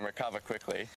 so it can recover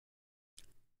quickly.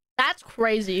 That's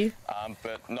crazy.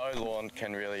 But no lawn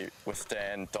can really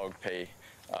withstand dog pee.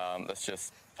 That's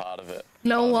just part of it.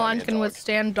 No lawn can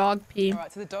withstand dog pee. All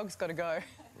right, so the dog's got to go.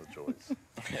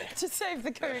 To save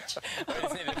the cooch. We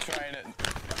just need to train it.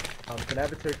 Can I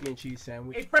have a turkey and cheese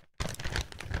sandwich?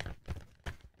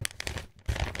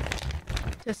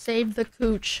 To save the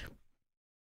cooch.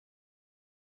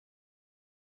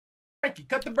 Frankie,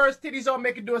 cut the bird's titties off,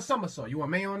 make it do a somersault. You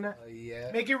want mayo on that?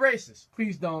 Yeah. Make it racist.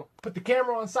 Please don't. Put the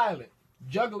camera on silent.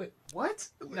 Juggle it. What?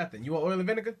 Nothing. You want oil and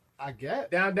vinegar? I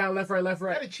get. Down, down, left, right, left,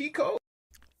 right. Is that a cheat code?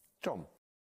 Tom.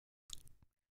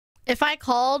 If I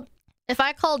called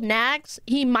Nags,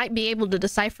 he might be able to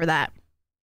decipher that.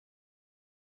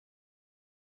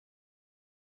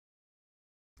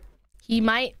 He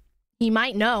might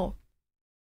know.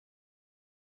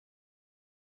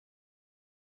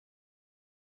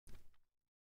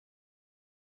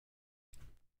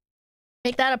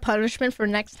 Make that a punishment for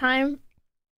next time.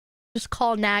 Just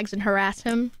call Nags and harass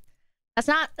him. That's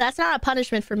not a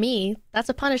punishment for me. That's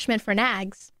a punishment for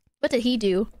Nags. What did he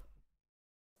do?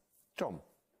 Tom.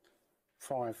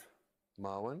 5.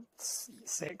 Marwan.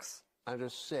 6. And a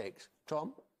 6.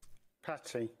 Tom.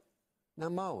 Patty. Now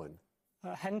Marwan.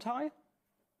 Hentai?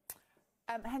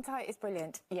 Hentai is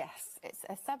brilliant, yes. It's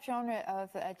a subgenre of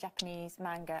Japanese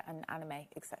manga and anime,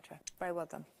 etc. Very well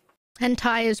done.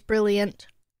 Hentai is brilliant.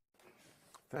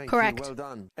 Thank Correct. you. Well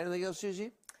done. Anything else,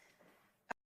 Susie?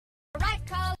 Right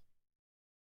call.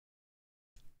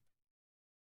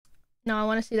 No, I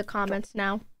want to see the comments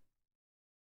now.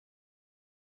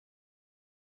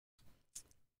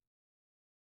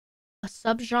 A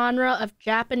subgenre of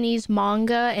Japanese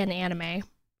manga and anime.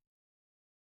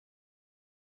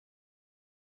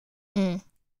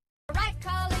 Right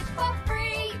call is for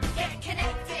free. Get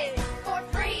connected for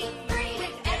free. Free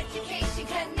with Education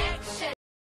Connection.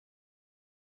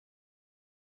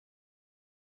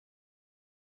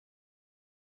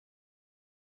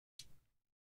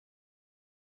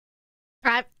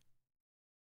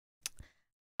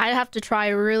 I'd have to try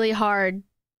really hard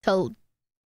to...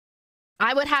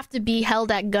 I would have to be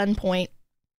held at gunpoint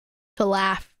to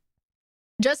laugh.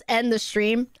 Just end the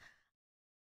stream.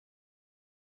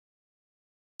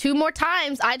 2 more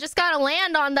times. I just gotta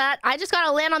land on that. I just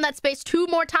gotta land on that space 2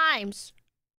 more times.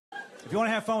 If you want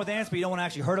to have fun with ants, but you don't want to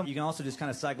actually hurt them, you can also just kind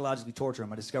of psychologically torture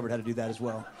them. I discovered how to do that as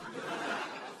well.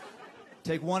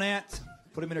 Take 1 ant,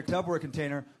 put him in a Tupperware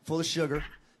container full of sugar.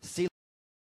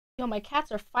 Yo, my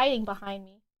cats are fighting behind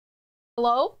me.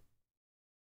 Hello?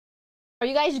 Are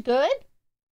you guys good?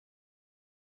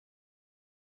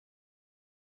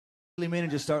 Him in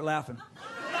and just start laughing.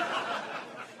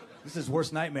 This is his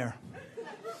worst nightmare.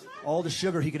 All the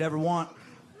sugar he could ever want,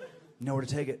 nowhere to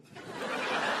take it.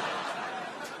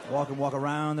 Walk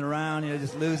around and around, you know,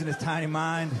 just losing his tiny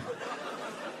mind.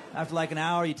 After like an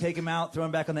hour, you take him out, throw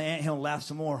him back on the anthill, and laugh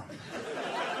some more.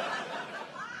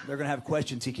 They're gonna have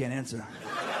questions he can't answer.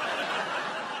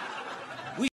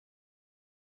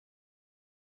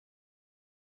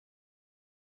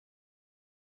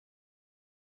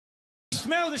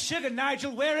 Smell the sugar,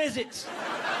 Nigel. Where is it?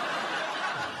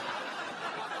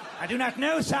 I do not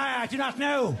know, sire. I do not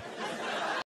know.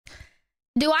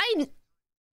 Do I...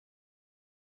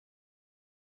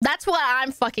 That's what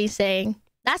I'm fucking saying.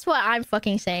 That's what I'm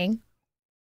fucking saying.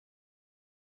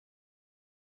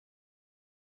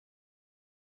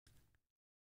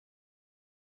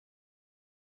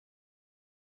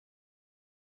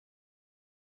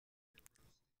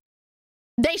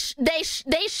 They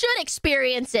should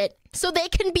experience it so they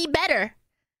can be better.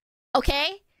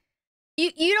 Okay?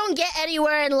 You don't get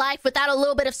anywhere in life without a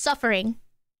little bit of suffering.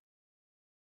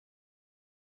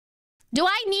 Do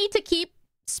I need to keep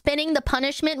spinning the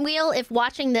punishment wheel if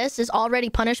watching this is already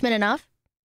punishment enough?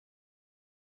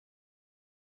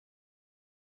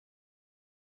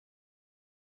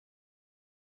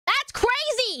 That's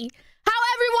crazy! How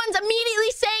everyone's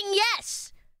immediately saying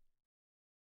yes!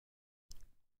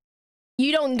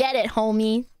 You don't get it,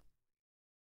 homie.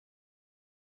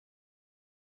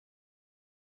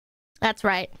 That's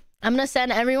right. I'm gonna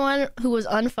send everyone who was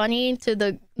unfunny to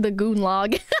the goon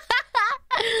log.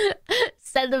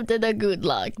 Send them to the goon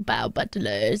log, bow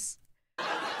butlers.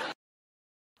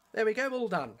 There we go, all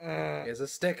done. Here's a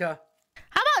sticker.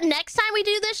 How about next time we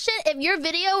do this shit, if your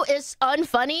video is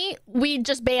unfunny, we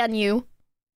just ban you.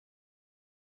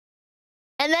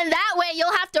 And then that way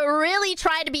you'll have to really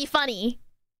try to be funny.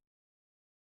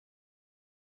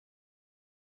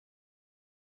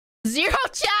 0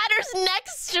 chatters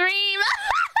next stream.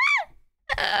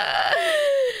 At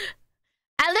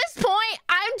this point,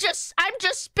 I'm just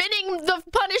spinning the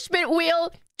punishment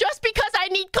wheel just because I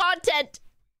need content.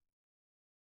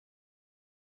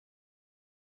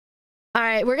 All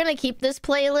right, we're gonna keep this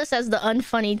playlist as the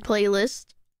unfunny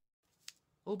playlist.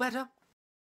 All better?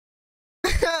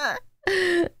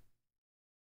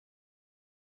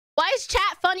 Why is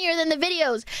chat funnier than the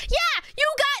videos? Yeah,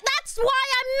 you guys, that's why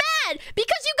I'm mad.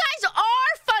 Because you guys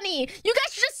are funny. You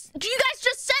guys just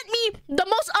sent me the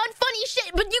most unfunny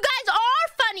shit, but you guys are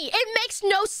funny. It makes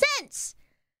no sense.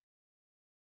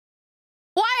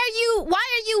 Why are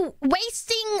you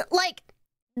wasting like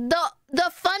the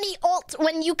funny ult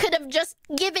when you could have just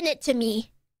given it to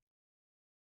me?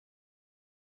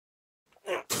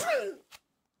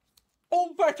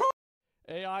 All better.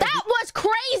 AI. That was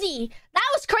crazy. That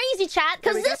was crazy, chat.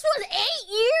 Because this was 8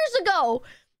 years ago.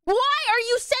 Why are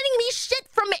you sending me shit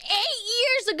from 8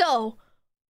 years ago?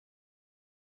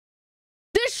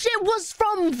 This shit was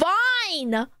from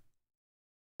Vine.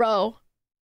 Bro.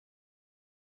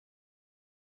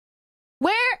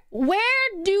 Where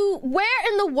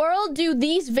in the world do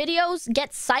these videos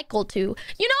get cycled to?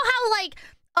 You know how like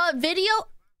a video...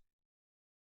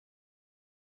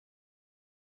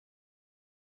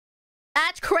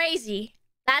 That's crazy.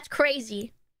 That's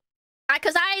crazy.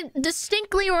 Because I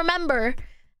distinctly remember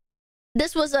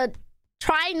this was a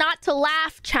try not to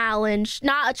laugh challenge,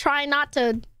 not a try not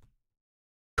to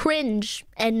cringe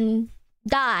and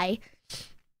die.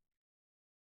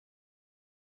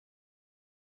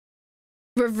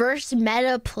 Reverse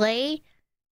meta play?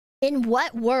 In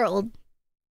what world?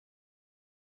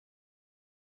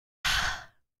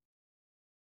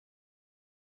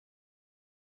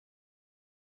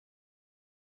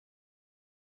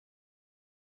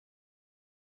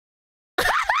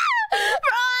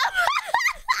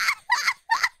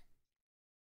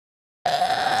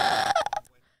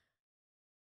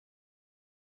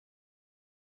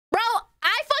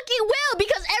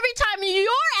 Because every time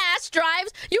your ass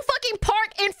drives, you fucking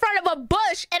park in front of a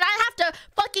bush and I have to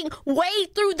fucking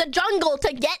wade through the jungle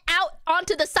to get out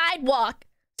onto the sidewalk.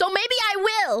 So maybe I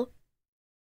will.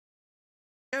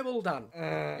 Yeah, all done.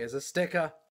 Here's a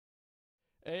sticker.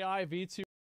 AI VTuber.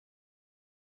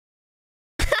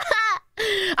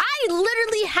 I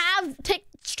literally have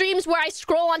streams where I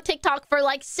scroll on TikTok for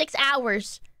like 6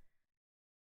 hours.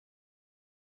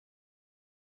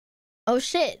 Oh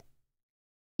shit.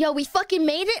 Yo, we fucking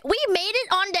made it. We made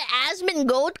it on the Asmon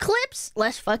Gold clips.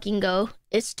 Let's fucking go.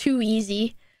 It's too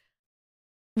easy.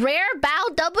 Rare Bow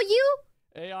W?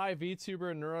 AI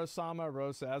VTuber Neurosama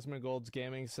roasts Asmongold's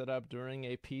gaming setup during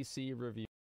a PC review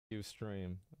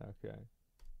stream. Okay.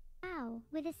 Wow,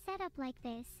 with a setup like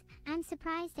this, I'm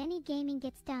surprised any gaming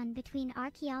gets done between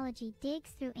archaeology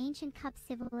digs through ancient cup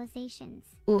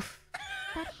civilizations. Oof.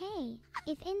 But hey,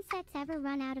 if insects ever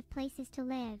run out of places to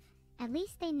live, at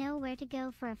least they know where to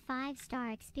go for a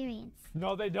 5-star experience.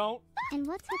 No, they don't. And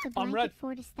what's with the blanket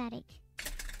fort aesthetic?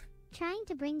 Trying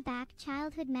to bring back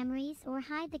childhood memories or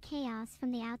hide the chaos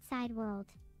from the outside world.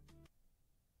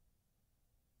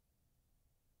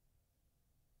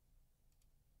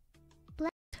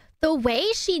 The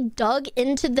way she dug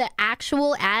into the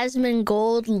actual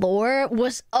Asmongold lore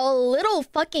was a little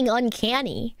fucking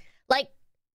uncanny. Like,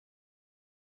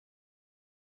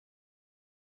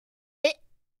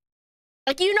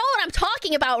 you know what I'm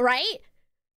talking about, right?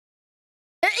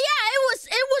 Yeah, that was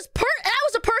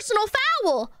a personal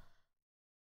foul.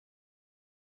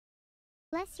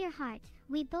 Bless your heart.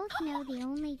 We both know the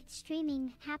only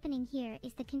streaming happening here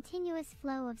is the continuous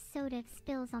flow of soda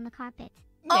spills on the carpet.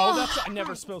 No, I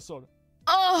never spill soda.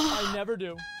 Oh. I never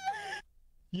do.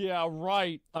 Yeah,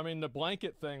 right. I mean, the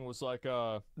blanket thing was like,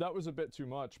 that was a bit too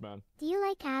much, man. Do you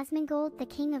like Asmongold, the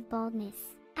king of baldness?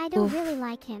 I don't Oof. really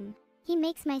like him. He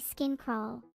makes my skin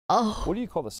crawl. Oh. What do you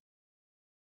call this?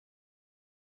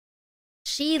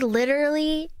 She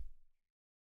literally...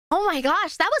 Oh my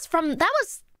gosh, that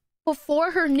was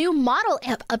before her new model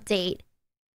update.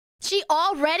 She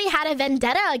already had a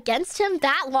vendetta against him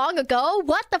that long ago?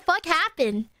 What the fuck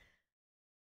happened?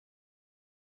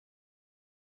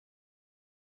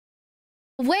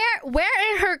 Where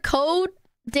in her code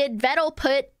did Vettel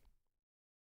put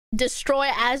destroy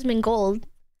Asmongold?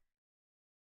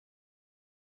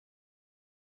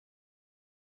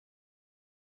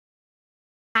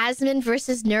 Asmon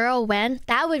versus Neuro when?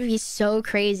 That would be so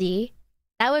crazy.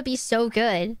 That would be so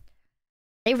good.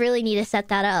 They really need to set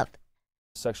that up.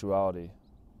 Sexuality,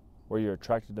 where you're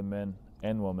attracted to men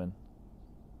and women,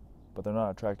 but they're not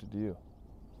attracted to you.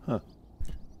 Huh.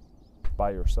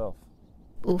 By yourself.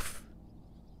 Oof.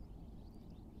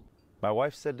 My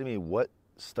wife said to me, what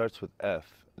starts with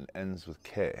F and ends with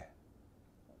K?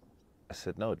 I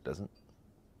said, no, it doesn't.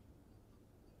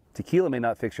 Tequila may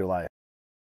not fix your life.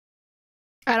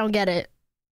 I don't get it.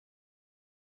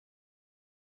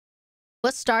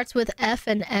 What starts with F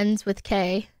and ends with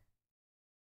K?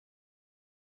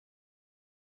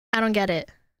 I don't get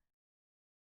it.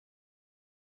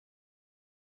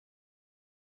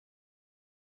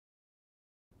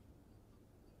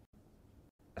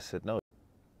 I said, no,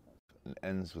 and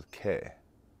ends with K.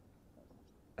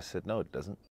 I said, no, it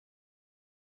doesn't.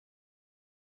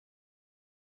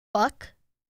 Fuck.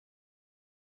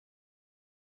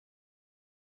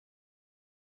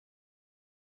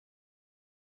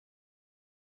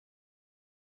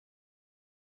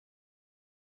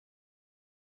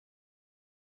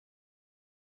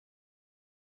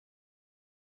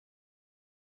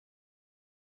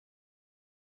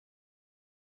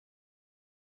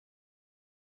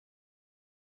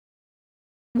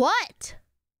 What?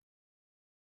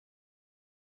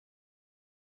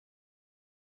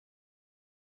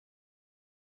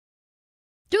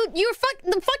 Dude,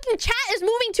 the fucking chat is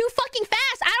moving too fucking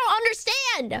fast. I don't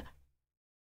understand.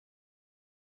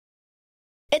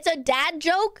 It's a dad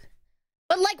joke?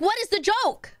 But like, what is the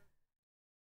joke?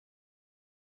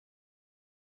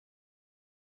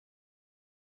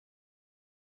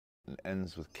 And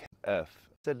ends with K. F.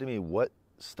 Said to me, what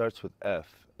starts with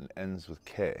F and ends with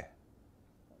K?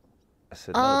 I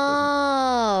said, no, it doesn't.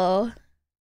 Oh.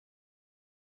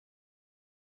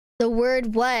 The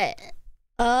word what?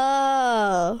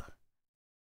 Oh.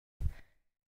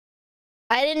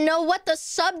 I didn't know what the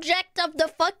subject of the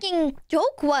fucking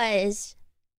joke was.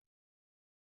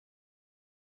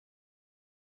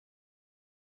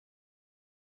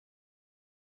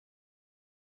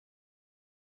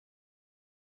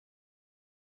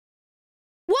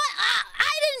 What?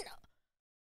 I didn't...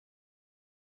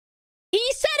 He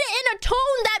said it in a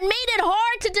tone that made it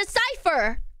hard to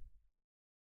decipher.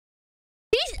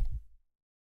 He's...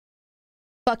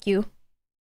 Fuck you.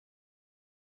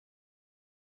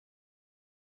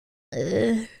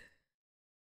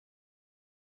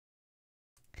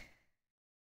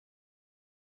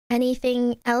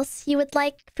 Anything else you would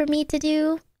like for me to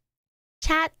do,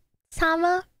 chat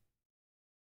Sama?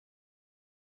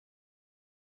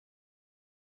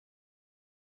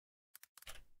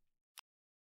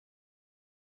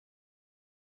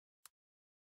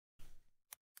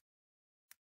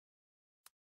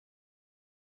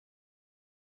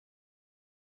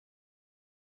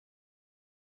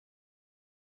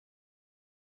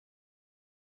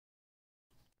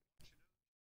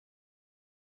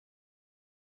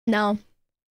 No.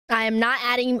 I am not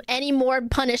adding any more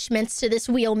punishments to this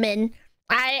wheelman.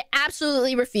 I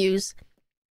absolutely refuse.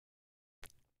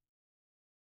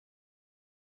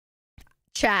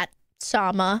 Chat,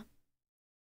 Sama.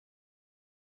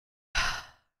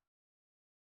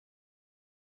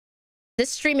 This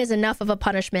stream is enough of a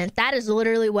punishment. That is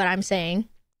literally what I'm saying.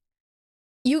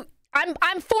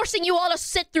 I'm forcing you all to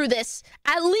sit through this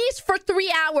at least for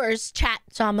 3 hours, chat,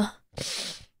 Sama.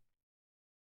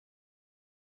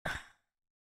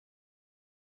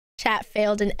 Chat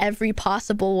failed in every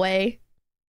possible way.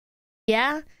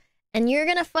 Yeah? And you're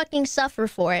gonna fucking suffer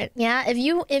for it. Yeah? If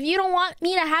you don't want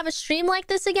me to have a stream like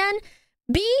this again,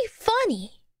 be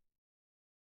funny.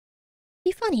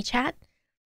 Be funny, chat.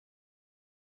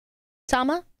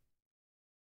 Sama?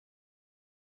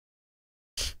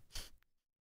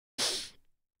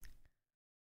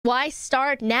 Why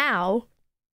start now?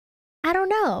 I don't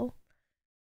know.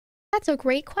 That's a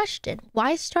great question.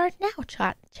 Why start now,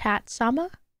 chat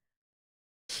Sama?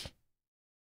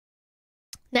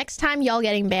 Next time, y'all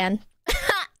getting banned.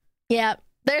 Yeah,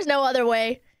 there's no other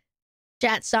way.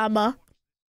 Chat Sama.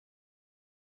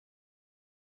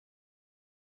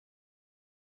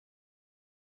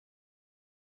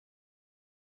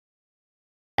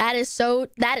 That is so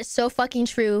fucking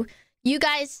true. You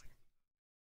guys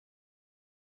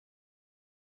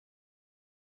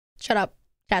shut up,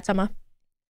 Chat Sama.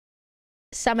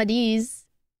 Samadis.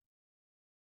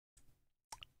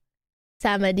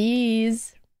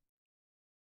 Samadis.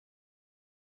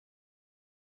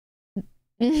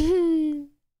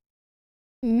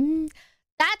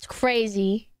 That's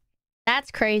crazy. That's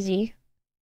crazy.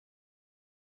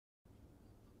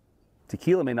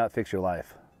 Tequila may not fix your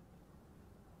life,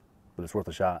 but it's worth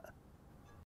a shot.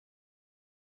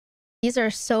 These are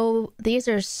so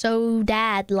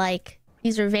dad-like.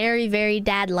 These are very, very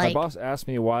dad-like. My boss asked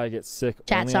me why I get sick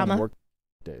Chat only Sama. on work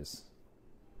days.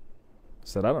 I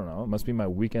said, I don't know. It must be my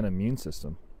weekend immune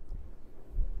system.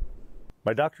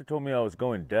 My doctor told me I was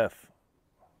going deaf.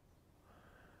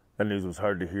 That news was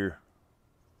hard to hear.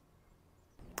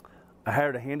 I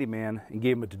hired a handyman and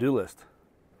gave him a to-do list.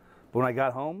 But when I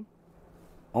got home,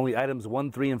 only items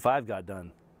 1, 3, and 5 got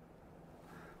done.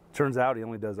 Turns out he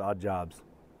only does odd jobs.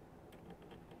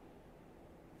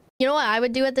 You know what I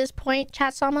would do at this point,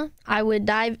 Chat Sama? I would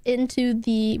dive into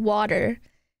the water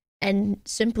and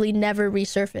simply never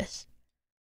resurface.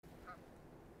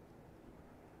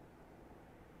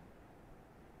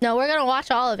 No, we're gonna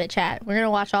watch all of it, chat. We're gonna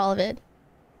watch all of it.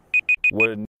 What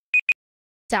did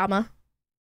Sama.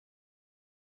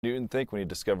 Newton think when he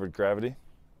discovered gravity?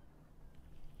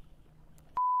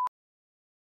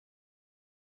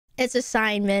 It's a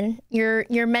sign, man.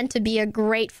 You're meant to be a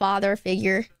great father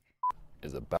figure.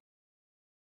 Is about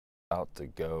to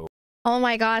go. Oh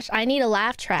my gosh, I need a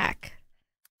laugh track.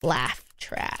 Laugh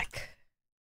track.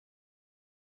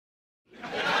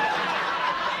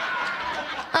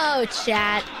 Oh,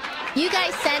 chat. You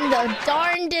guys send the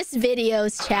darndest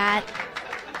videos, chat.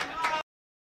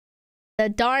 The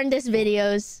darndest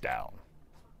videos. Down.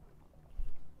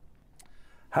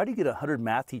 How do you get 100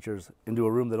 math teachers into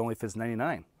a room that only fits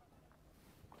 99?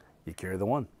 You carry the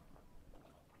one.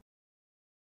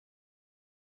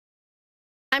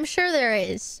 I'm sure there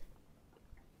is.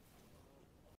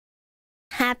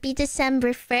 Happy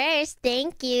December 1st.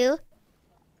 Thank you.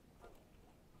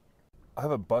 I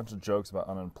have a bunch of jokes about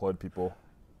unemployed people,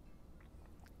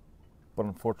 but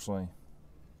unfortunately,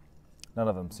 none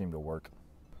of them seem to work.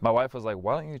 My wife was like,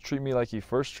 why don't you treat me like you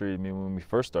first treated me when we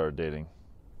first started dating?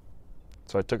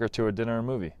 So I took her to a dinner and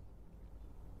movie.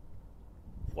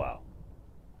 Wow.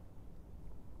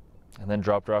 And then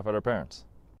dropped her off at her parents.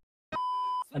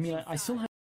 I mean, I still have...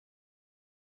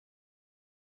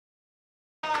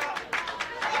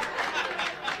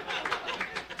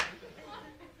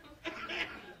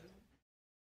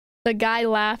 The guy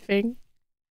laughing.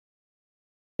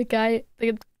 The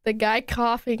guy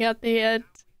coughing at the end.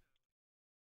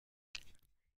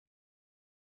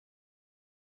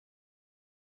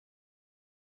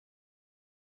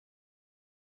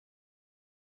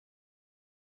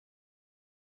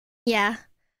 Yeah.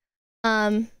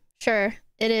 Sure.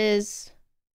 It is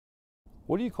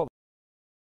What do you call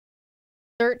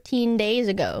 13 days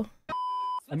ago.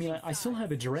 I mean, I still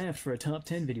have a draft for a top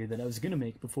 10 video that I was gonna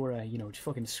make before I,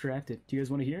 fucking scrapped it. Do you guys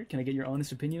want to hear it? Can I get your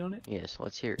honest opinion on it? Yes,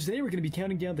 let's hear it. Today we're gonna be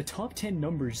counting down the top 10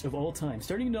 numbers of all time.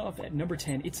 Starting off at number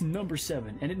 10, it's number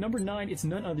 7. And at number 9, it's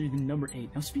none other than number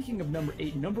 8. Now, speaking of number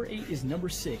 8 is number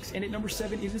 6. And at number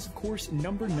 7, it is, of course,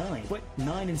 number 9. But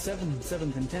 9 and 7,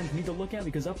 7th and 10th need to look out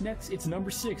because up next, it's number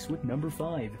 6 with number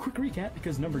 5. Quick recap,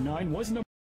 because number 9 was number